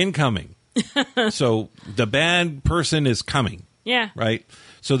 "Incoming." So the bad person is coming. Yeah. Right?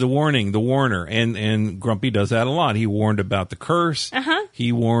 So the warner, and Grumpy does that a lot. He warned about the curse.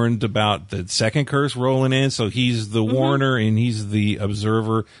 He warned about the second curse rolling in. So he's the warner, and he's the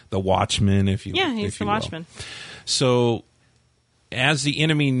observer, the watchman, if you will. Yeah, he's the watchman. So as the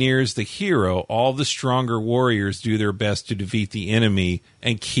enemy nears the hero, all the stronger warriors do their best to defeat the enemy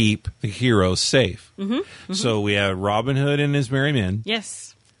and keep the hero safe. So we have Robin Hood and his merry men.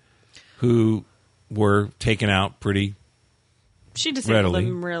 Yes. Who were taken out pretty She disabled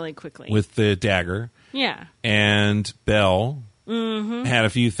him really quickly with the dagger. Yeah. And Belle had a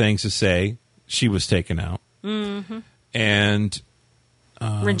few things to say. She was taken out. And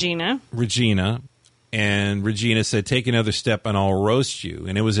Regina. And Regina said, "Take another step and I'll roast you."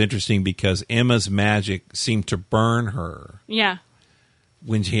 And it was interesting because Emma's magic seemed to burn her. Yeah.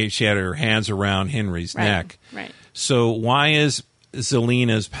 When she had her hands around Henry's neck. Right. So why is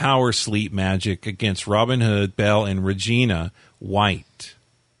Zelena's power sleep magic against Robin Hood, Belle, and Regina white,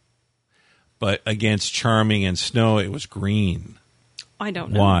 but against Charming and Snow it was green? I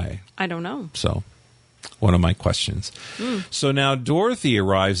don't know. Why? I don't know. So, one of my questions. So now Dorothy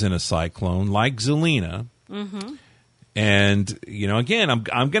arrives in a cyclone like Zelena. And, again,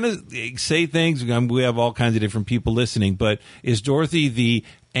 I'm going to say things. We have all kinds of different people listening, but is Dorothy the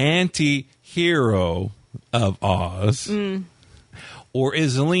anti-hero of Oz? Or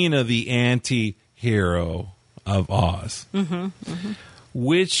is Zelena the anti-hero of Oz?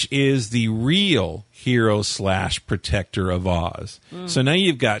 Which is the real hero / protector of Oz? So now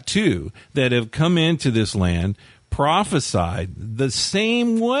you've got two that have come into this land, prophesied the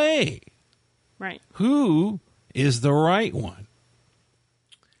same way. Right. Who is the right one?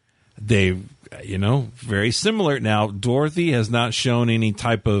 They, very similar. Now, Dorothy has not shown any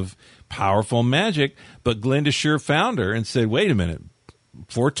type of powerful magic, but Glinda sure found her and said, "Wait a minute.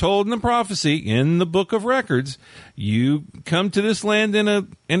 Foretold in the prophecy in the book of records, you come to this land in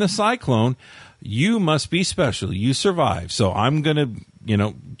a cyclone, you must be special. You survive. So I'm going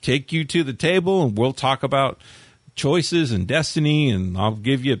to, take you to the table and we'll talk about choices and destiny, and I'll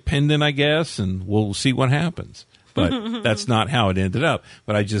give you a pendant, I guess, and we'll see what happens." But that's not how it ended up.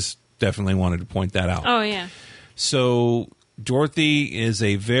 But I just definitely wanted to point that out. Oh, yeah. So Dorothy is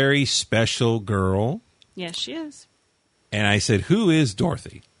a very special girl. Yes, she is. And I said, "Who is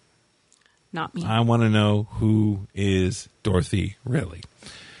Dorothy?" Not me. I want to know who is Dorothy really.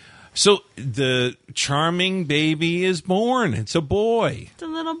 So the charming baby is born. It's a boy. It's a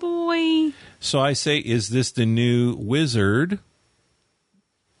little boy. So I say, is this the new Wizard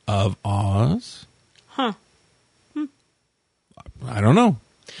of Oz? Huh. I don't know.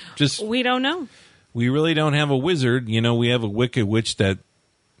 We don't know. We really don't have a wizard. We have a Wicked Witch that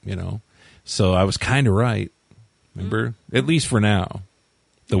So I was kind of right. Remember? At least for now.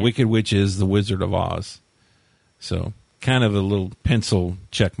 The Wicked Witch is the Wizard of Oz. So kind of a little pencil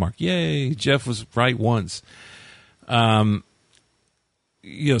check mark. Yay, Jeff was right once. So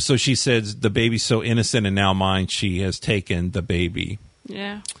she says the baby's so innocent and now mine, she has taken the baby.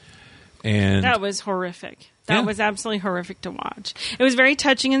 Yeah. And that was horrific. That was absolutely horrific to watch. It was a very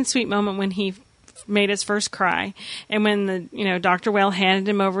touching and sweet moment when he made his first cry. And when Dr. Whale handed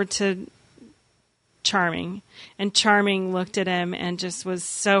him over to Charming, and Charming looked at him and just was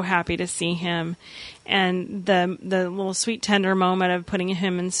so happy to see him, and the little sweet tender moment of putting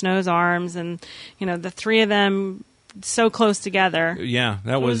him in Snow's arms, and the three of them so close together. Yeah,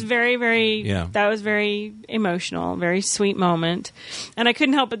 that was very, very. Yeah. That was very emotional, very sweet moment, and I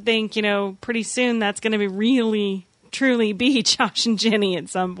couldn't help but think, pretty soon that's going to be really, truly be Josh and Jenny at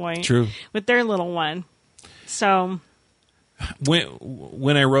some point. True. With their little one, so.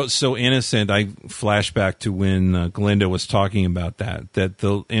 When I wrote So Innocent, I flashed back to when Glinda was talking about that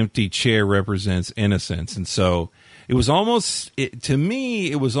the empty chair represents innocence. And so it was almost, to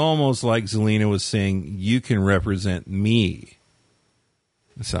me, it was almost like Zelena was saying, you can represent me.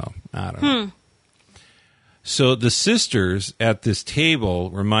 So, I don't know. So the sisters at this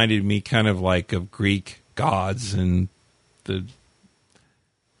table reminded me kind of like of Greek gods and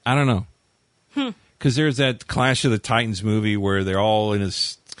I don't know. Because there's that Clash of the Titans movie where they're all in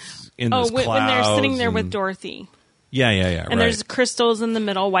this clouds. When they're sitting there with Dorothy. Yeah, and there's crystals in the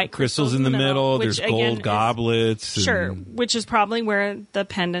middle, white crystals in the middle. There's gold goblets. Which is probably where the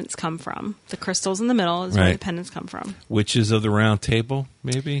pendants come from. The crystals in the middle is where the pendants come from. Witches of the Round Table,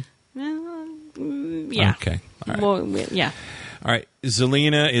 maybe? Yeah. Okay. All right. Well, yeah. All right.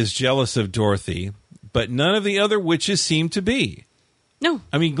 Zelena is jealous of Dorothy, but none of the other witches seem to be. No.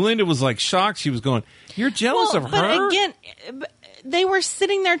 I mean, Glinda was like shocked. She was going, you're jealous of her? But again, they were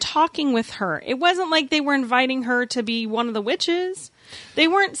sitting there talking with her. It wasn't like they were inviting her to be one of the witches. They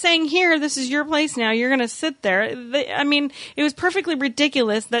weren't saying, here, this is your place now. You're going to sit there. It was perfectly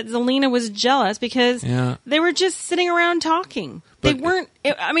ridiculous that Zelena was jealous because they were just sitting around talking. But, they weren't.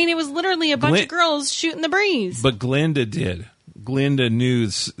 It was literally a bunch of girls shooting the breeze. But Glinda did. Glinda knew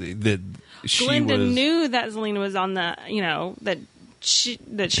that Glinda knew that Zelena was on the,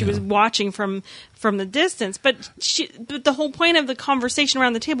 that she was watching from the distance, but the whole point of the conversation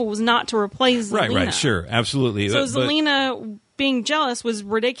around the table was not to replace Zelena. Right, sure, absolutely. So Zelena being jealous was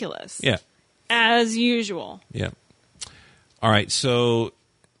ridiculous. Yeah, as usual. Yeah. All right, so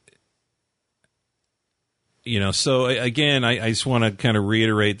so again, I just want to kind of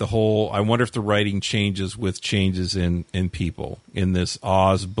reiterate the whole. I wonder if the writing changes with changes in people in this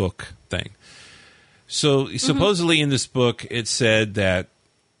Oz book thing. So supposedly in this book, it said that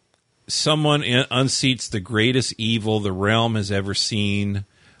someone unseats the greatest evil the realm has ever seen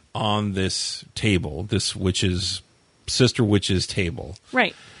on this table, this sister witch's table.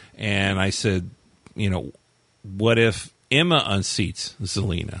 Right. And I said, what if Emma unseats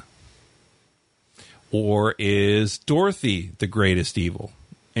Zelena? Or is Dorothy the greatest evil?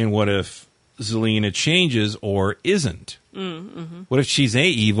 And what if Zelena changes or isn't? Mm-hmm. What if she's a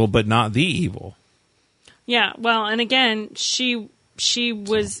evil but not the evil? Yeah, well, and again, she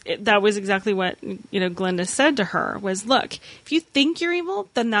was, that was exactly what, Glinda said to her was, look, if you think you're evil,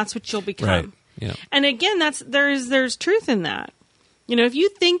 then that's what you'll become. Right. Yeah. And again, there's truth in that. If you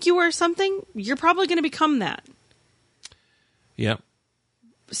think you are something, you're probably going to become that. Yep.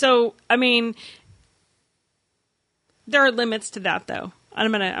 So, there are limits to that, though.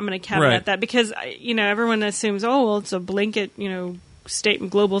 I'm gonna caveat that because everyone assumes, it's a blanket,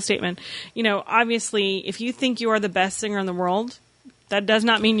 global statement. Obviously, if you think you are the best singer in the world, that does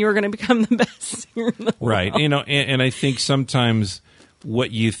not mean you're going to become the best singer in the world. Right. And I think sometimes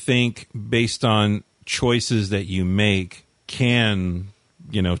what you think based on choices that you make can,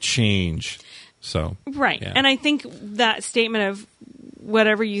 change. So right. Yeah. And I think that statement of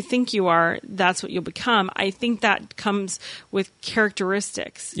whatever you think you are, that's what you'll become. I think that comes with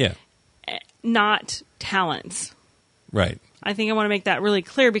characteristics. Yeah. Not talents. Right. I think I want to make that really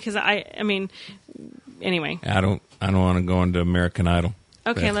clear because anyway. I don't want to go into American Idol.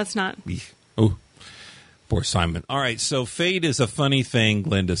 Okay, let's not. Oh, poor Simon. All right, so fate is a funny thing,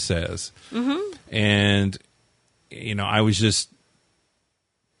 Glinda says. Mm-hmm. And, I was just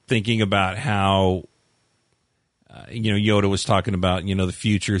thinking about how, Yoda was talking about, the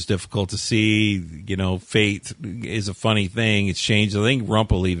future is difficult to see. Fate is a funny thing. It's changed. I think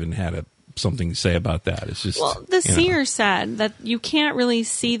Rumpel even had something to say about that. It's just the seer said that you can't really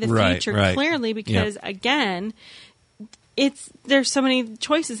see the future clearly because again, there's so many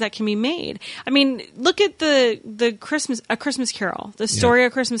choices that can be made. I mean, look at the Christmas Carol, the story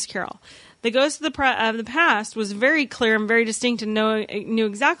of Christmas Carol. The Ghost of the Past was very clear and very distinct and knew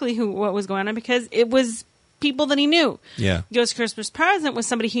exactly what was going on because it was people that he knew. Yeah. Ghost of Christmas Present was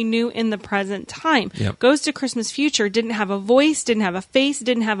somebody he knew in the present time. Yep. Ghost of Christmas Future didn't have a voice, didn't have a face,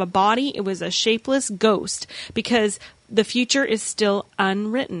 didn't have a body. It was a shapeless ghost because the future is still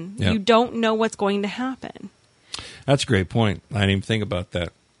unwritten. Yep. You don't know what's going to happen. That's a great point. I didn't even think about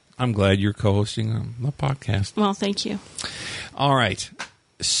that. I'm glad you're co-hosting the podcast. Well, thank you. All right.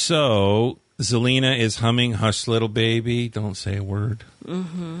 So, Zelena is humming Hush Little Baby. Don't say a word.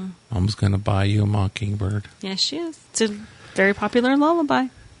 Mm-hmm. Mom's going to buy you a mockingbird. Yes, she is. It's a very popular lullaby.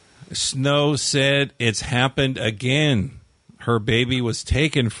 Snow said it's happened again. Her baby was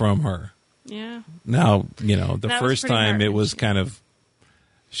taken from her. Yeah. Now, the That first was pretty time it was heart-wrenching. kind of,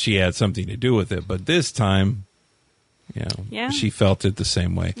 she had something to do with it. But this time, Yeah. she felt it the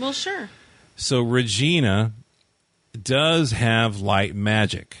same way. Well, sure. So Regina does have light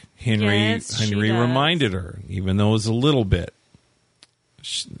magic. Henry Yes, she does. reminded her, even though it was a little bit.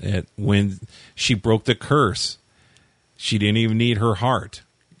 When she broke the curse, she didn't even need her heart.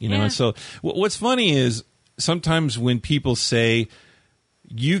 Yeah. And so what's funny is sometimes when people say,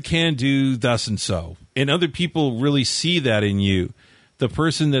 you can do thus and so, and other people really see that in you, the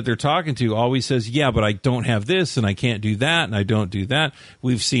person that they're talking to always says, yeah, but I don't have this, and I can't do that, and I don't do that.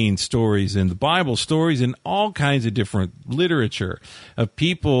 We've seen stories in the Bible, stories in all kinds of different literature of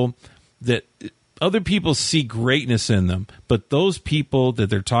people that other people see greatness in them, but those people that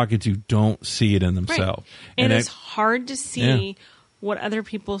they're talking to don't see it in themselves. Right. And it's hard to see what other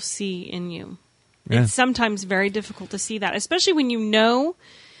people see in you. Yeah. It's sometimes very difficult to see that, especially when you know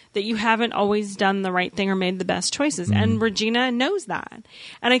that you haven't always done the right thing or made the best choices. Mm-hmm. And Regina knows that.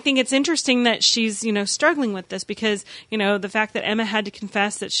 And I think it's interesting that she's, struggling with this because, the fact that Emma had to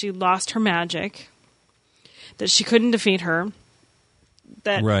confess that she lost her magic, that she couldn't defeat her,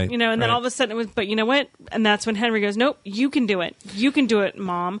 that, Right, and then right. all of a sudden it was, but you know what? And that's when Henry goes, nope, you can do it. You can do it,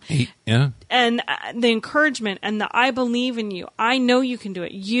 Mom. yeah. And the encouragement and the I believe in you. I know you can do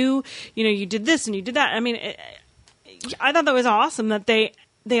it. You did this and you did that. I mean, I thought that was awesome that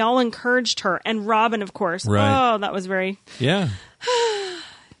they all encouraged her. And Robin, of course. Right. Oh, that was very Yeah.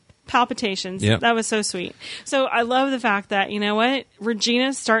 palpitations. Yep. That was so sweet. So I love the fact that,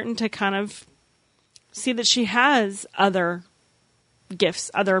 Regina's starting to kind of see that she has other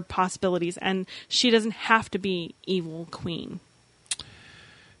gifts, other possibilities, and she doesn't have to be evil queen.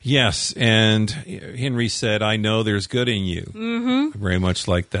 Yes, and Henry said, I know there's good in you. Mm-hmm. Very much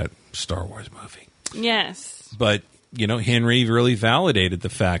like that Star Wars movie. Yes. But, Henry really validated the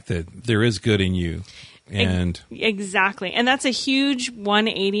fact that there is good in you. And exactly. And that's a huge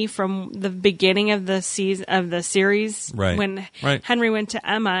 180 from the beginning of the series Right. when Right. Henry went to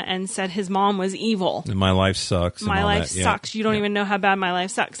Emma and said his mom was evil. my life sucks. and My all life that. Yeah. sucks. You don't even know how bad my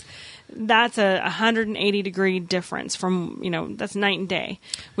life sucks. That's a 180-degree difference from, that's night and day,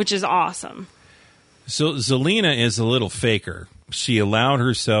 which is awesome. So Zelena is a little faker. She allowed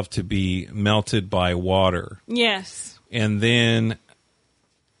herself to be melted by water. Yes. And then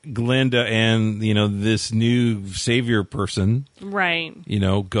Glinda and, this new savior person, Right.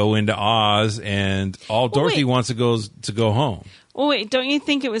 go into Oz, and all Dorothy wait. wants to go home. Well, wait, don't you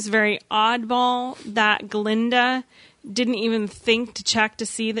think it was very oddball that Glinda didn't think to check to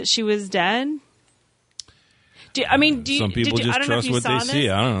see that she was dead? Some people just I don't know trust if you what saw they see.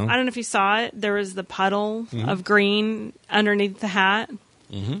 this. I don't know. I don't know if you saw it. There was the puddle of green underneath the hat.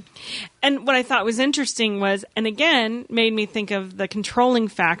 Mm-hmm. And what I thought was interesting was, and again, made me think of the controlling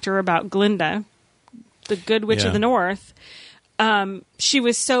factor about Glinda, the good witch of the North. She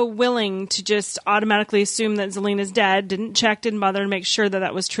was so willing to just automatically assume that Zelena's dead, didn't check, didn't bother to make sure that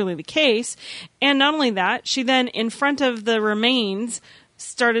that was truly the case. And not only that, she then, in front of the remains,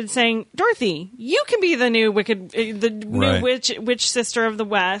 started saying, Dorothy, you can be the new new witch sister of the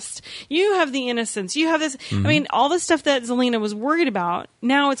West. You have the innocence. You have this. Mm-hmm. I mean, all the stuff that Zelena was worried about,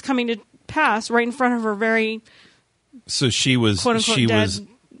 now it's coming to pass right in front of her very So she was quote unquote dead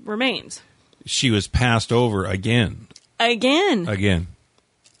remains. She was passed over again. Again.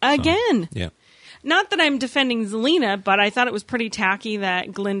 Yeah. Not that I'm defending Zelena, but I thought it was pretty tacky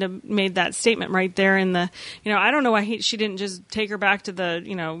that Glinda made that statement right there in the, I don't know why she didn't just take her back to the,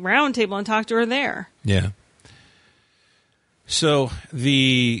 round table and talk to her there. Yeah. So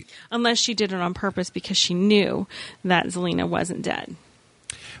Unless she did it on purpose because she knew that Zelena wasn't dead.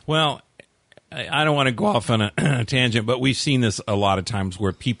 Well, I don't want to go off on a tangent, but we've seen this a lot of times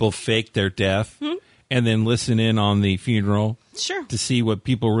where people fake their death and then listen in on the funeral Sure. to see what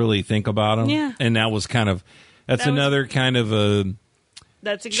people really think about them. Yeah. And that That's another kind of a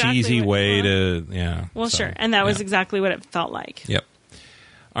that's exactly cheesy way to Well, sure, and that was exactly what it felt like. Yep.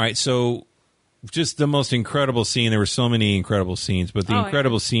 All right, so just the most incredible scene. There were so many incredible scenes, but the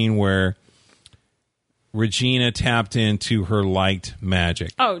incredible scene where Regina tapped into her light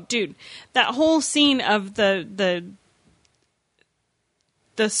magic. Oh, dude, that whole scene of the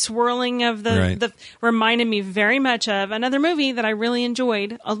swirling of the reminded me very much of another movie that I really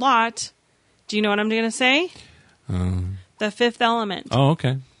enjoyed a lot. Do you know what I'm going to say? The Fifth Element. Oh,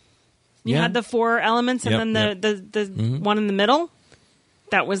 okay. You had the 4 elements and then the one in the middle.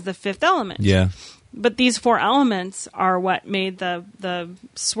 That was the Fifth Element. Yeah. But these 4 elements are what made the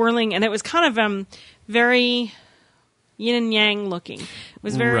swirling, and it was kind of very yin and yang looking. It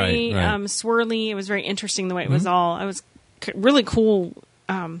was very swirly. It was very interesting the way it was all. It was really cool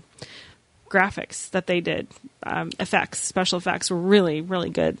graphics that they did. Special effects were really, really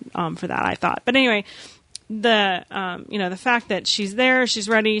good for that, I thought. But anyway, the fact that she's there, she's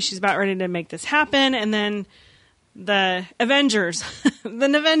ready, she's about ready to make this happen, and then the Avengers,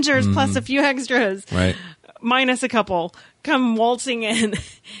 plus a few extras, minus a couple, come waltzing in,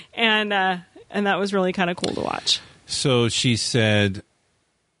 and that was really kind of cool to watch. So she said,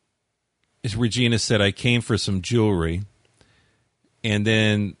 Regina said, I came for some jewelry. And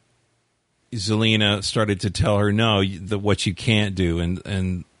then Zelina started to tell her, no, what you can't do.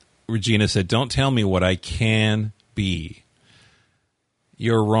 And Regina said, don't tell me what I can be.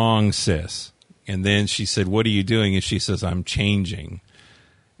 You're wrong, sis. And then she said, what are you doing? And she says, I'm changing.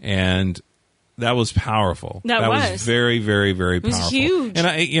 And that was powerful. That was very, very, very powerful. It was huge. And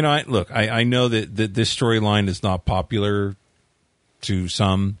I know that this storyline is not popular to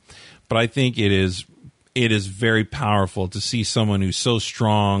some, but I think it is very powerful to see someone who's so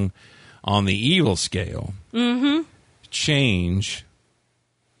strong on the evil scale change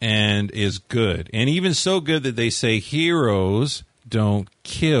and is good. And even so good that they say heroes don't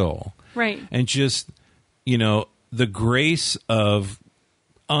kill. Right. And just, the grace of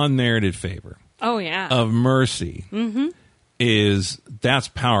unmerited favor. Oh, yeah. Of mercy that's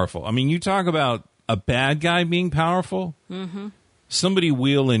powerful. I mean, you talk about a bad guy being powerful. Somebody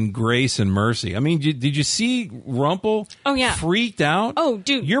wielding grace and mercy. I mean, did you see Rumple? Oh, yeah. Freaked out? Oh,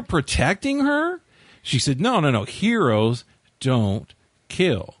 dude. You're protecting her? She said, no. Heroes don't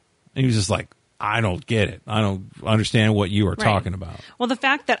kill. And he was just like, I don't get it. I don't understand what you are talking about. Well, the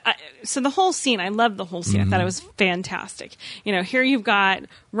fact that the whole scene, I loved the whole scene. I thought it was fantastic. Here you've got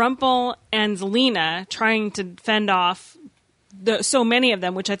Rumple and Zelina trying to fend off so many of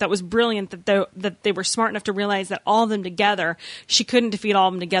them, which I thought was brilliant, that they were smart enough to realize that all of them together, she couldn't defeat all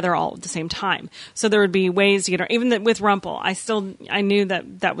of them together all at the same time. So there would be ways to get her. Even with Rumple, I knew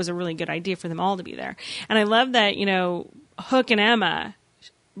that was a really good idea for them all to be there. And I love that, Hook and Emma,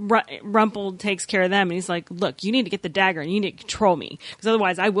 Rumple takes care of them, and he's like, look, you need to get the dagger and you need to control me, because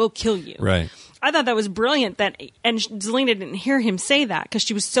otherwise I will kill you. Right. I thought that was brilliant, and Zelina didn't hear him say that because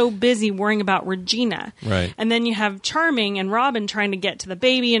she was so busy worrying about Regina. Right. And then you have Charming and Robin trying to get to the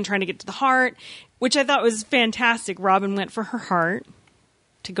baby and trying to get to the heart, which I thought was fantastic. Robin went for her heart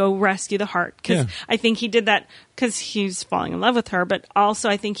to go rescue the heart, because I think he did that because he's falling in love with her, but also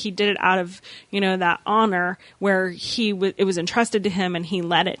I think he did it out of that honor where it was entrusted to him and he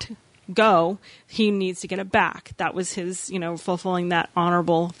let it go. He needs to get it back. That was his fulfilling that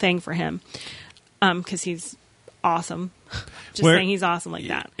honorable thing for him, because he's awesome. Saying he's awesome like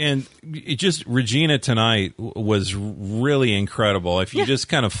that. And Regina tonight was really incredible. If you just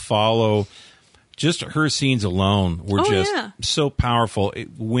kind of follow. Just her scenes alone were so powerful.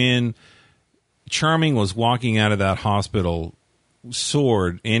 When Charming was walking out of that hospital,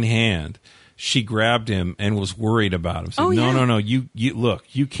 sword in hand, she grabbed him and was worried about him. Said, no. You look,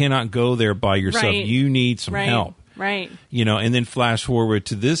 you cannot go there by yourself. Right. You need some help. Right. And then flash forward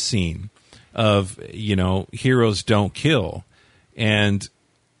to this scene of, heroes don't kill. And,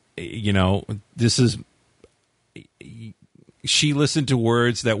 this is... She listened to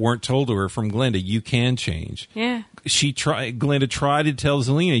words that weren't told to her from Glenda. You can change. Yeah. Glenda tried to tell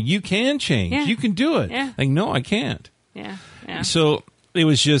Zelina, you can change. Yeah. You can do it. Yeah. Like, no, I can't. Yeah. Yeah. So it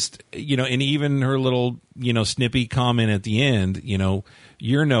was just, and even her little, snippy comment at the end,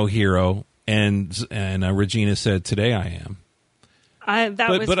 you're no hero. And Regina said, today I am. That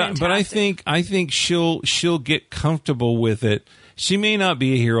was fantastic. But I think she'll get comfortable with it. She may not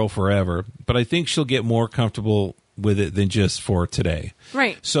be a hero forever, but I think she'll get more comfortable with it than just for today.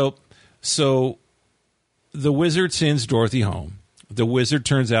 Right. So the wizard sends Dorothy home. The wizard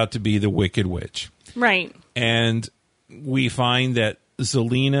turns out to be the Wicked Witch. Right. And we find that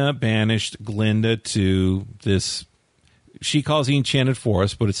Zelina banished Glenda to this she calls the Enchanted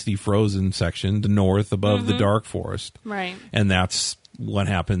Forest, but it's the frozen section, the north above the Dark Forest. Right. And that's what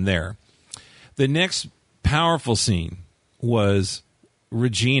happened there. The next powerful scene was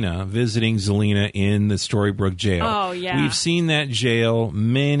Regina visiting Zelena in the Storybrooke jail. Oh, yeah. We've seen that jail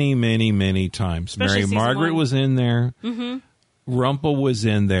many, many, many times. Especially Mary Margaret 1. was in there. Mm-hmm. Rumple was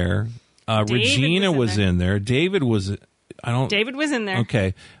in there. Regina was in there. David was... David was in there.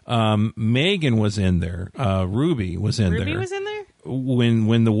 Okay. Megan was in there. Ruby was in there. Ruby was in there?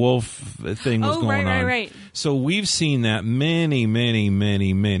 When the wolf thing was going on. Right. So we've seen that many, many,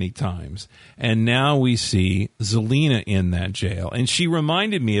 many, many times. And now we see Zelena in that jail. And she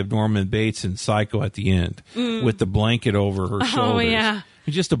reminded me of Norman Bates in Psycho at the end with the blanket over her shoulders. Oh, yeah.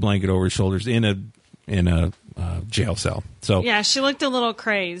 Just a blanket over her shoulders in a jail cell. So yeah, she looked a little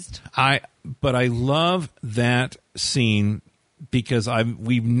crazed. But I love that scene because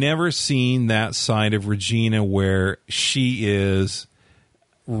we've never seen that side of Regina where she is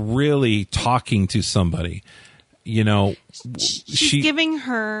really talking to somebody. You know, she's giving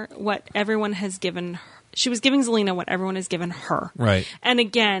her what everyone has given her. She was giving Zelena what everyone has given her. Right. And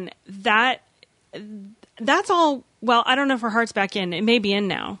again, that's all. Well, I don't know if her heart's back in. It may be in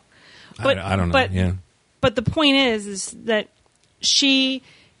now. But I don't know. Yeah. But the point is that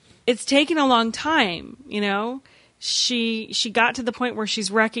it's taken a long time, you know. She got to the point where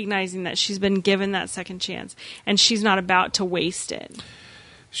she's recognizing that she's been given that second chance, and she's not about to waste it.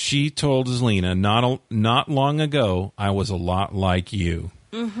 She told Zelena not long ago, I was a lot like you.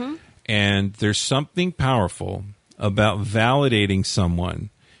 Mm-hmm. And there's something powerful about validating someone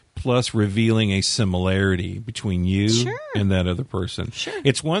plus revealing a similarity between you and that other person. Sure.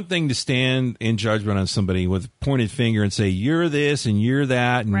 It's one thing to stand in judgment on somebody with a pointed finger and say, you're this and you're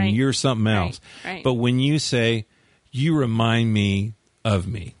that and you're something else. Right. But when you say, you remind me of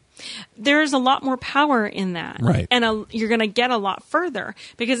me. There's a lot more power in that. Right. And you're going to get a lot further.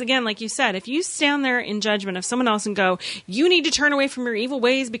 Because again, like you said, if you stand there in judgment of someone else and go, you need to turn away from your evil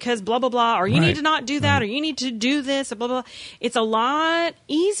ways because blah, blah, blah, or you need to not do that, or you need to do this, or blah, blah, blah. It's a lot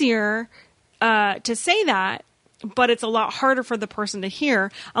easier to say that, but it's a lot harder for the person to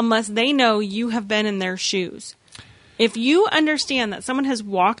hear unless they know you have been in their shoes. If you understand that someone has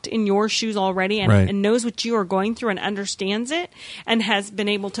walked in your shoes already and knows what you are going through and understands it and has been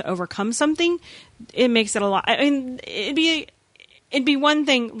able to overcome something, it makes it a lot. I mean, it'd be one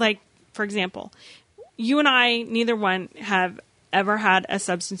thing, like, for example, you and I, neither one have ever had a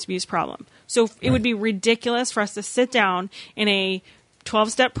substance abuse problem. So it would be ridiculous for us to sit down in a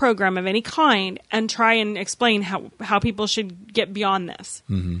 12-step program of any kind and try and explain how people should get beyond this.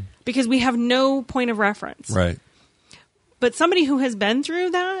 Mm-hmm. Because we have no point of reference. Right. But somebody who has been through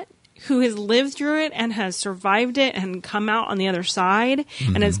that, who has lived through it and has survived it and come out on the other side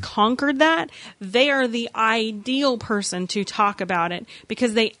and has conquered that, they are the ideal person to talk about it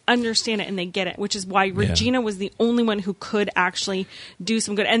because they understand it and they get it, which is why Regina was the only one who could actually do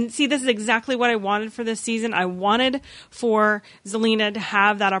some good. And see, this is exactly what I wanted for this season. I wanted for Zelena to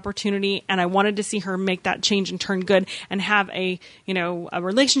have that opportunity, and I wanted to see her make that change and turn good and have a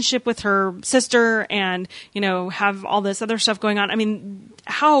relationship with her sister and, have all this other stuff going on. I mean,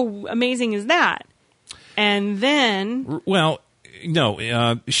 how amazing is that? And then, well,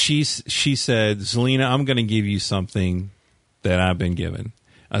 no, she said, Zelena, I'm going to give you something that I've been given,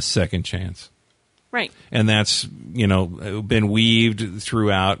 a second chance. Right. And that's, been weaved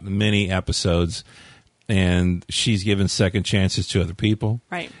throughout many episodes. And she's given second chances to other people.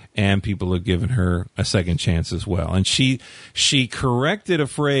 Right. And people have given her a second chance as well. And she corrected a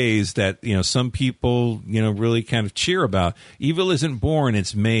phrase that, some people, really kind of cheer about. Evil isn't born,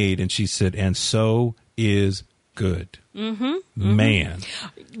 it's made. And she said, and so is good. Mm-hmm. Man,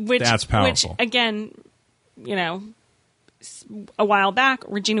 that's powerful. Which, again, a while back,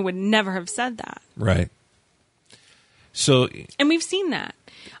 Regina would never have said that. Right. So, and we've seen that.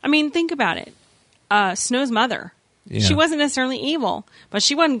 I mean, think about it. Snow's mother. Yeah. She wasn't necessarily evil, but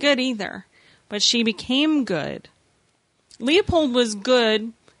she wasn't good either. But she became good. Leopold was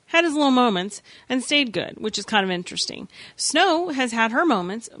good, had his little moments, and stayed good, which is kind of interesting. Snow has had her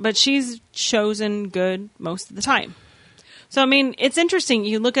moments, but she's chosen good most of the time. So, I mean, it's interesting.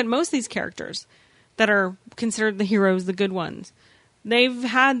 You look at most of these characters that are considered the heroes, the good ones. They've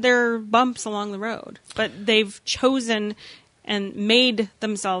had their bumps along the road, but they've chosen and made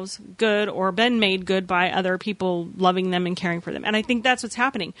themselves good or been made good by other people loving them and caring for them. And I think that's what's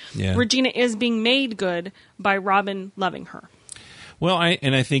happening. Yeah. Regina is being made good by Robin loving her. Well, I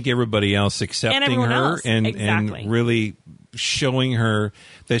think everybody else accepting her and really showing her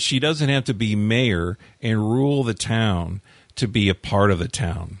that she doesn't have to be mayor and rule the town to be a part of the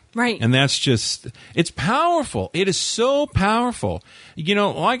town. Right. And that's just, it's powerful. It is so powerful. You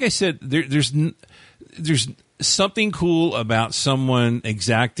know, like I said, there's something cool about someone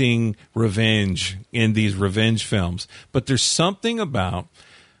exacting revenge in these revenge films. But there's something about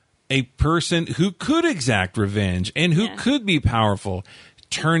a person who could exact revenge and who could be powerful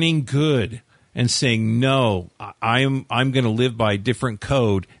turning good and saying, no, I'm going to live by a different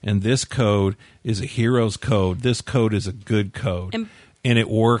code, and this code is a hero's code. This code is a good code. And it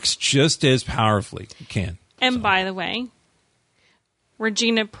works just as powerfully. It can. And by the way,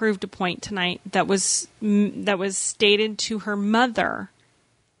 Regina proved a point tonight that was stated to her mother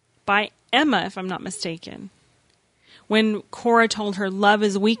by Emma, if I'm not mistaken, when Cora told her love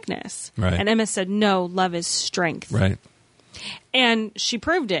is weakness. Right. And Emma said, no, love is strength. Right. And she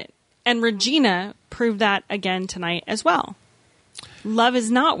proved it. And Regina proved that again tonight as well. Love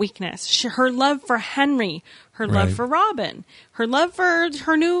is not weakness. Her love for Henry, her love for Robin, her love for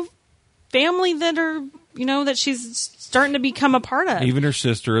her new family that she's starting to become a part of. Even her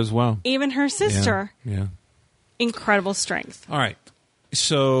sister as well. Even her sister. Yeah. Incredible strength. All right.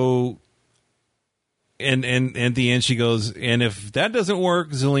 So, and at the end she goes, and if that doesn't work,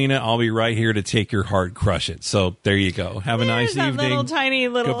 Zelina, I'll be right here to take your heart, crush it. So there you go. Have a nice that evening. Little tiny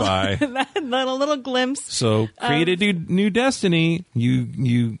little Goodbye. that little glimpse. So create a new destiny,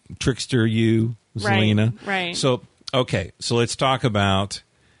 you trickster, you Zelina. Right. So okay. So let's talk about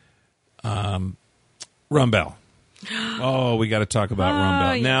Rumbell. Oh, we got to talk about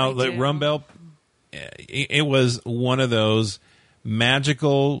Rumbell. Yeah, now, Rumbell, it was one of those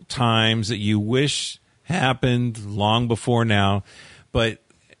magical times that you wish happened long before now, but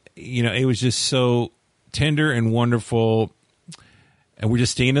it was just so tender and wonderful, and we're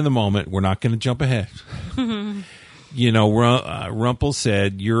just staying in the moment. We're not going to jump ahead. Rumpel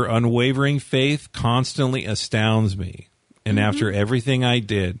said, your unwavering faith constantly astounds me, and after everything I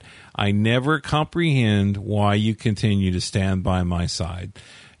did, I never comprehend why you continue to stand by my side.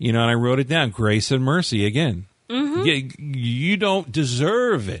 And I wrote it down, grace and mercy again. You don't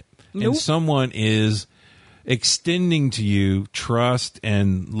deserve it. Nope. And someone is extending to you trust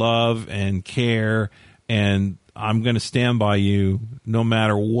and love and care, and I'm going to stand by you no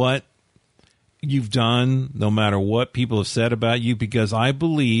matter what you've done, no matter what people have said about you, because I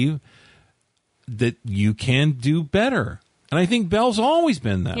believe that you can do better. And I think Belle's always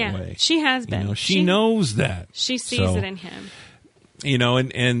been that way. She has been. She knows that. She sees it in him.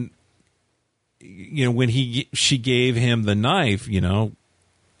 And when she gave him the knife,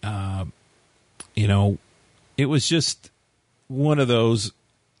 it was just one of those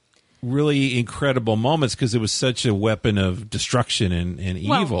really incredible moments because it was such a weapon of destruction and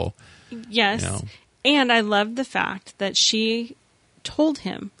evil. Yes. And I loved the fact that she told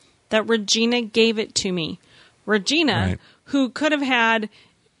him that Regina gave it to me. Regina, who could have had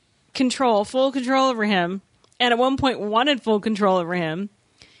full control over him, and at one point wanted full control over him,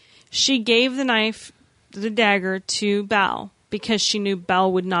 she gave the dagger to Belle because she knew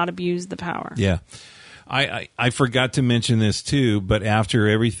Belle would not abuse the power. Yeah. I forgot to mention this too, but after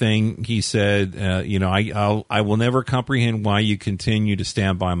everything he said, I will never comprehend why you continue to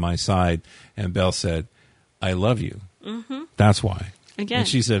stand by my side. And Belle said, I love you. Mm-hmm. That's why. Again. And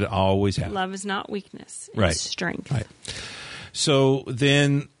she said, I always have. Love is not weakness. It's strength. Right. So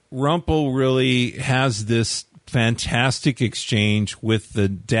then Rumpel really has this fantastic exchange with the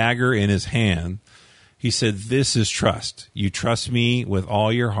dagger in his hand. He said, this is trust. You trust me with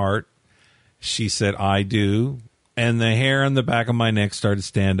all your heart. She said, I do. And the hair on the back of my neck started to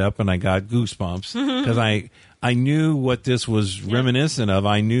stand up, and I got goosebumps because I knew what this was reminiscent of.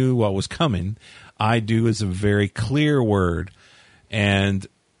 I knew what was coming. I do is a very clear word. And,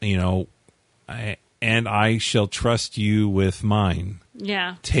 I shall trust you with mine.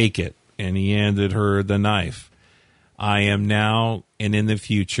 Yeah. Take it. And he handed her the knife. I am now and in the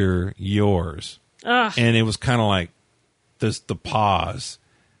future yours. Ugh. And it was kind of like the pause,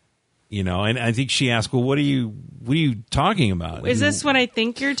 and I think she asked, well, what are you talking about? Is this what I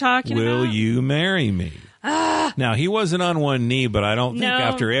think you're talking about? Will you marry me? Now, he wasn't on one knee, but I don't think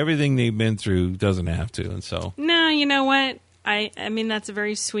after everything they've been through, doesn't have to. And so. No, you know what? I mean, that's a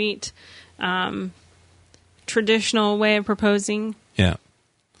very sweet, traditional way of proposing. Yeah.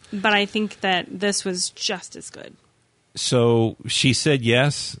 But I think that this was just as good. So she said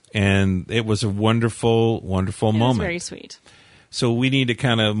yes, and it was a wonderful, wonderful moment. It was very sweet. So we need to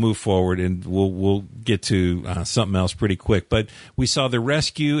kind of move forward, and we'll get to something else pretty quick. But we saw the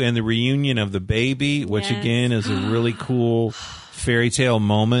rescue and the reunion of the baby, which again is a really cool fairy tale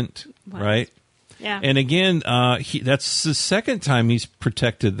moment, right? Yeah. And again, that's the second time he's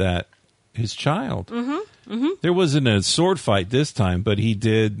protected his child. Mm-hmm. Mm-hmm. There wasn't a sword fight this time, but he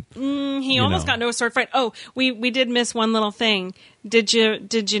did. He almost got into a sword fight. Oh, we did miss one little thing. Did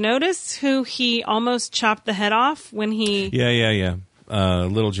you notice who he almost chopped the head off when he? Yeah.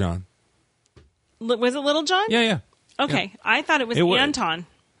 Little John. Was it Little John? Yeah. Okay, yeah. I thought it was Anton.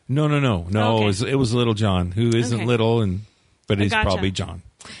 No. Okay. It was Little John, who isn't Okay. little, but he's Gotcha. probably John.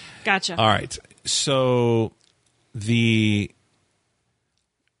 Gotcha. All right. So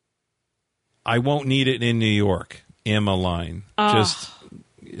I won't need it in New York, Emma line. Just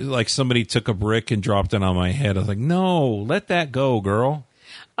like somebody took a brick and dropped it on my head. I was like, no, let that go, girl.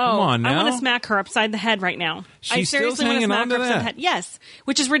 Come on now. I want to smack her upside the head right now. I She's seriously still want to hanging smack on her to upside the that. head. Yes,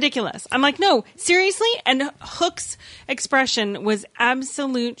 which is ridiculous. I'm like, no, seriously? And Hook's expression was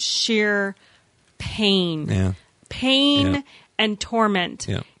absolute sheer pain. Yeah. Pain Yeah. and torment.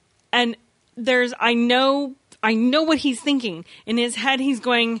 Yeah. And I know what he's thinking. In his head, he's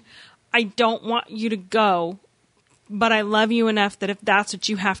going, I don't want you to go, but I love you enough that if that's what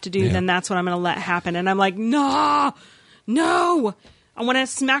you have to do, Yeah. then that's what I'm going to let happen. And I'm like, no. I want to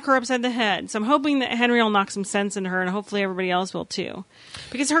smack her upside the head. So I'm hoping that Henry will knock some sense into her, and hopefully everybody else will too.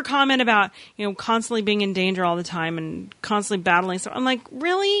 Because her comment about, constantly being in danger all the time and constantly battling. So I'm like,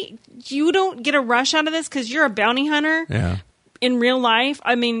 really? You don't get a rush out of this because you're a bounty hunter? Yeah. In real life?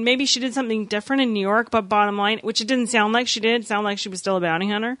 I mean, maybe she did something different in New York, but bottom line, which it didn't sound like she did, sound like she was still a bounty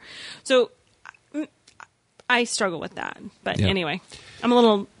hunter. So I struggle with that. But Yeah. anyway, I'm a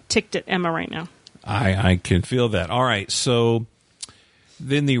little ticked at Emma right now. I can feel that. All right, so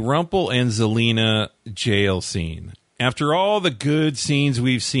then the Rumple and Zelina jail scene. After all the good scenes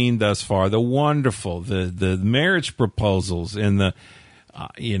we've seen thus far, the wonderful, the marriage proposals, and the,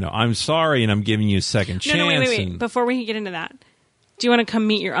 I'm sorry and I'm giving you a second chance. No, wait. and- Before we get into that, do you want to come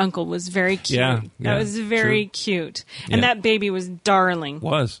meet your uncle? Was very cute. Yeah, That was very cute. And Yeah. that baby was darling.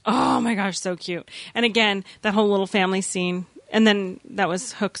 Was. Oh my gosh, so cute. And again, that whole little family scene. And then that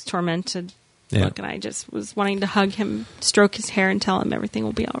was Hook's tormented look. And I just was wanting to hug him, stroke his hair, and tell him everything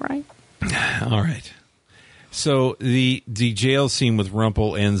will be all right. All right. So the jail scene with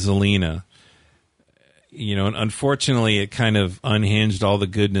Rumple and Zelina, and unfortunately it kind of unhinged all the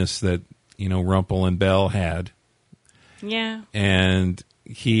goodness that, Rumple and Belle had. Yeah. And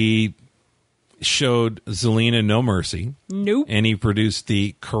he showed Zelina no mercy. Nope. And he produced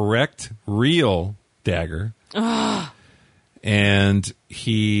the correct, real dagger. And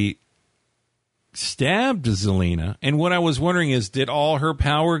he stabbed Zelina. And what I was wondering is, did all her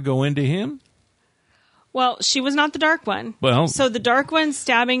power go into him? Well, she was not the dark one. Well- so the dark one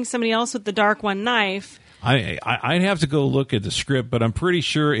stabbing somebody else with the dark one knife. I'd have to go look at the script, but I'm pretty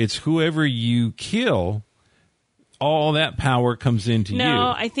sure it's whoever you kill, all that power comes into you.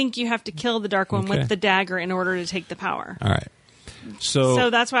 No, I think you have to kill the dark one Okay. with the dagger in order to take the power. All right.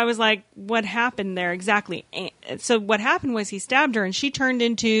 So that's why I was like, what happened there exactly? So what happened was he stabbed her and she turned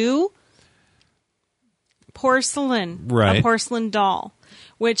into porcelain. Right. A porcelain doll,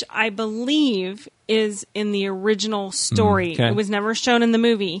 which I believe is in the original story. Okay. It was never shown in the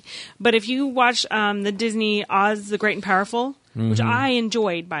movie. But if you watch the Disney Oz the Great and Powerful, which I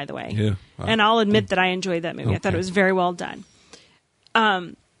enjoyed, by the way, Yeah. and I'll admit that I enjoyed that movie. I thought Okay. it was very well done.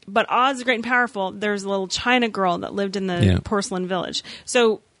 But Oz the Great and Powerful, there's a little China girl that lived in the Yeah. porcelain village.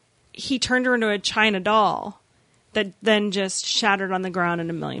 So he turned her into a China doll that then just shattered on the ground in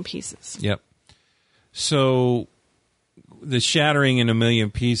a million pieces. Yep. So the shattering in a million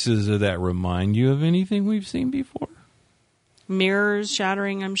pieces, does that remind you of anything we've seen before? Mirrors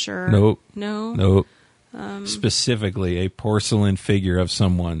shattering, I'm sure. Nope. No? Nope. Specifically, a porcelain figure of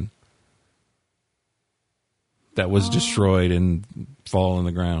someone that was destroyed and fall on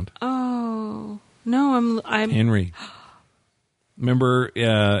the ground. Oh. No, I'm Henry. Remember,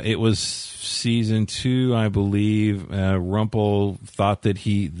 it was season 2, I believe. Rumple thought that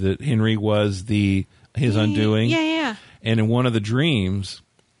Henry was his undoing. Yeah. And in one of the dreams,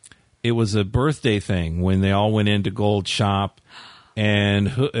 it was a birthday thing when they all went into Gold Shop, and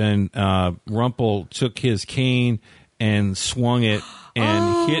Rumple took his cane and swung it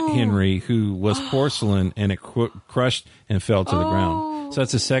and hit Henry, who was porcelain, and it crushed and fell to the ground. So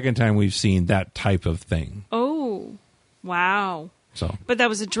that's the second time we've seen that type of thing. Oh. Wow. So, But that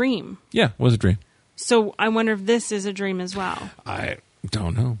was a dream. yeah, it was a dream. So I wonder if this is a dream as well. I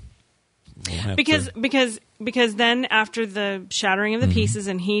don't know. We'll have Because then after the shattering of the pieces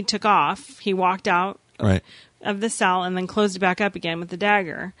and he took off, he walked out right. of the cell and then closed it back up again with the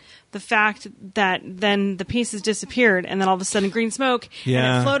dagger. The fact that then the pieces disappeared and then all of a sudden green smoke and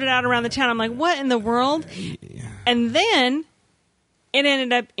Yeah. it floated out around the town. I'm like, what in the world? And then it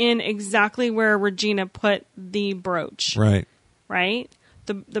ended up in exactly where Regina put the brooch. Right. Right?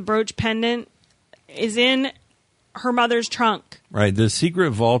 The brooch pendant is in her mother's trunk. Right, the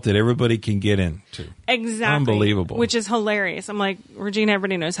secret vault that everybody can get into. Exactly. Unbelievable. Which is hilarious. I'm like, Regina,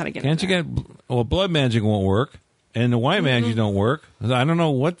 everybody knows how to get in Can't you there. get... Well, blood magic won't work, and the white magic don't work. I don't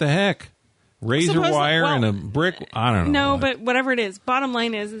know what the heck. Razor wire and a brick. I don't know. No, but whatever it is, bottom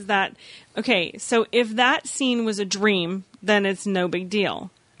line is that, okay, so if that scene was a dream, then it's no big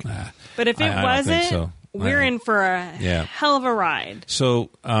deal. But if it I don't wasn't, think so. we're in for a hell of a ride. So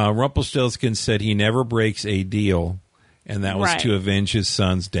Rumpelstiltskin said he never breaks a deal, and that was to avenge his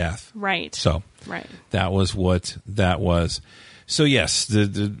son's death. Right. So that was what that was. So yes, the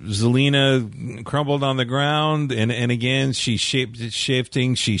Zelena crumbled on the ground, and again she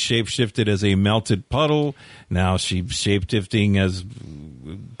shapeshifting. She shapeshifted as a melted puddle. Now she's shapeshifting as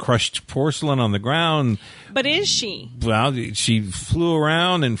crushed porcelain on the ground. But is she? Well, she flew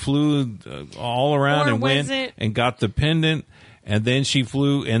around and flew all around and went and got the pendant, and then she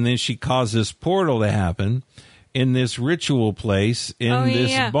flew, and then she caused this portal to happen in this ritual place in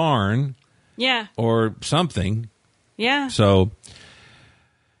this barn, or something. Yeah. So,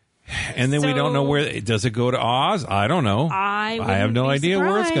 and then we don't know where. Does it go to Oz? I don't know. I have no idea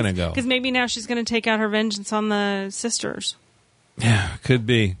where it's going to go. Because maybe now she's going to take out her vengeance on the sisters. Yeah, could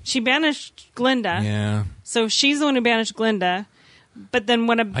be. She banished Glinda. Yeah. So she's the one who banished Glinda. But then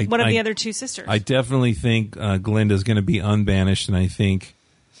what of the other two sisters? I definitely think Glinda's going to be unbanished, and I think,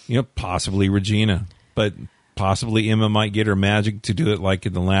 possibly Regina. But possibly Emma might get her magic to do it like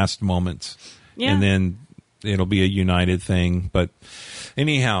in the last moments. Yeah. And then it'll be a united thing. But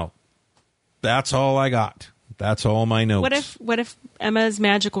anyhow, that's all I got. That's all my notes. What if Emma's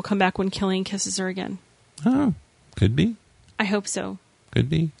magic will come back when Killian kisses her again? Oh, could be. I hope so. Could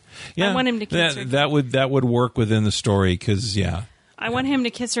be. Yeah, I want him to kiss her. That would work within the story because I want him to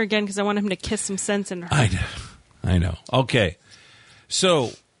kiss her again because I want him to kiss some sense in her. I know. Okay,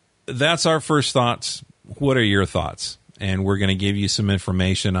 so that's our first thoughts. What are your thoughts? And we're going to give you some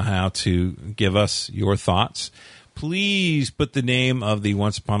information on how to give us your thoughts. Please put the name of the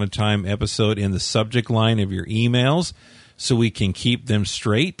Once Upon a Time episode in the subject line of your emails so we can keep them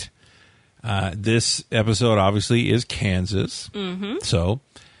straight. This episode obviously is Kansas. Mm-hmm. So,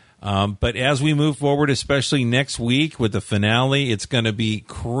 but as we move forward, especially next week with the finale, it's going to be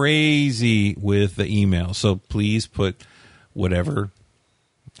crazy with the email. So please put whatever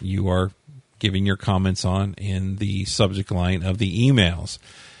you are giving your comments on in the subject line of the emails.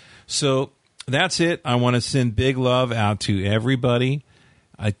 So that's it. I want to send big love out to everybody.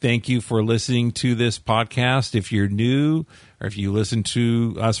 I thank you for listening to this podcast. If you're new or if you listen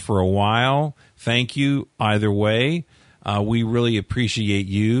to us for a while, thank you either way. We really appreciate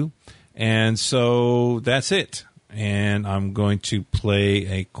you. And so that's it. And I'm going to play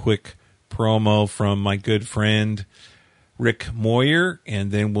a quick promo from my good friend Rick Moyer,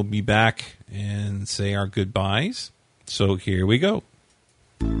 and then we'll be back and say our goodbyes. So here we go.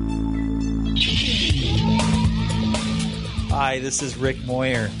 Hi, this is Rick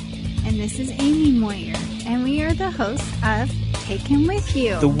Moyer. And this is Amy Moyer. And we are the hosts of Take Him With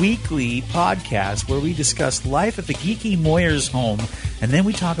You, the weekly podcast where we discuss life at the geeky Moyers home, and then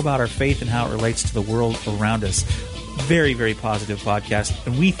we talk about our faith and how it relates to the world around us. Very, very positive podcast,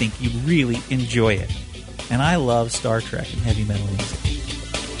 and we think you'd really enjoy it. And I love Star Trek and heavy metal music.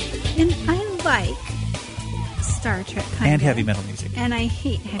 And I like Star Trek and heavy metal music. And I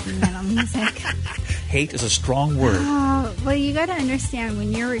hate heavy metal music. Hate is a strong word. Well, you got to understand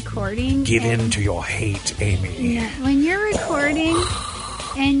when you're recording. Give in to your hate, Amy. When you're recording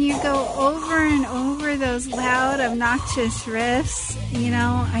and you go over and over those loud, obnoxious riffs,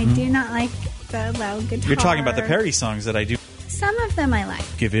 I do not like the loud guitar. You're talking about the Perry songs that I do. Some of them I like.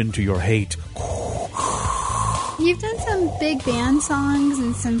 Give in to your hate. You've done some big band songs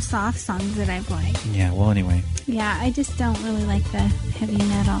and some soft songs that I've liked. Yeah, well, anyway. Yeah, I just don't really like the heavy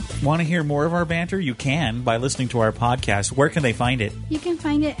metal. Want to hear more of our banter? You can by listening to our podcast. Where can they find it? You can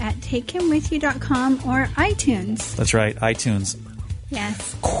find it at takehimwithyou.com or iTunes. That's right, iTunes.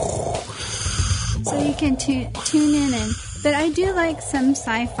 Yes. So you can tune in and... But I do like some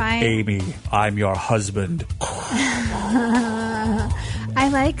sci-fi. Amy, I'm your husband. I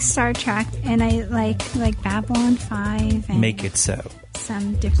like Star Trek, and I like Babylon 5. And make it so.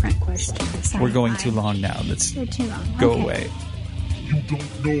 Some different sci-fi. We're going too long now. They're too long. Go away. You don't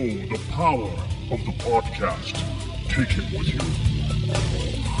know the power of the podcast. Take Him With You.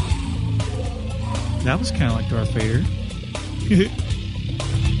 That was kind of like Darth Vader.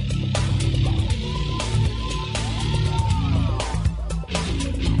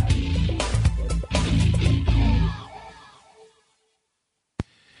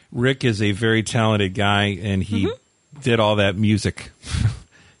 Rick is a very talented guy, and he did all that music.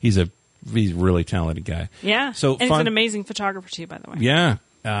 He's a He's a really talented guy. Yeah. So and he's an amazing photographer, too, by the way. Yeah.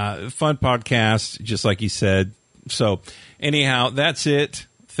 Fun podcast, just like you said. So, anyhow, that's it.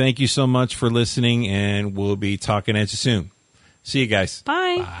 Thank you so much for listening, and we'll be talking at you soon. See you guys.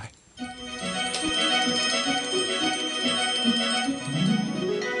 Bye. Bye.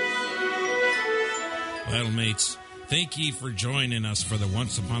 Well, mates, thank ye for joining us for the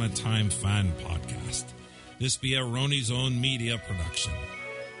Once Upon a Time Fan Podcast. This be a Roni's Own media production.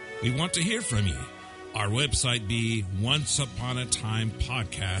 We want to hear from you. Our website be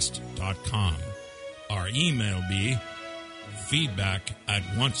onceuponatimepodcast.com. Our email be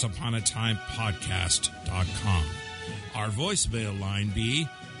feedback@onceuponatimepodcast.com. Our voicemail line be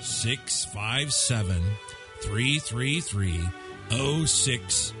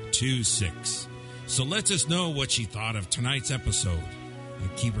 657-333-0626. So let us know what you thought of tonight's episode.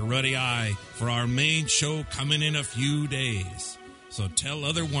 And keep a ruddy eye for our main show coming in a few days. So tell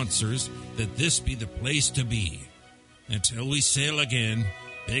other oncers that this be the place to be. Until we sail again,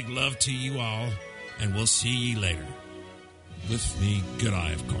 big love to you all, and we'll see ye later. With me, good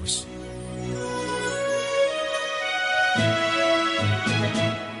eye, of course.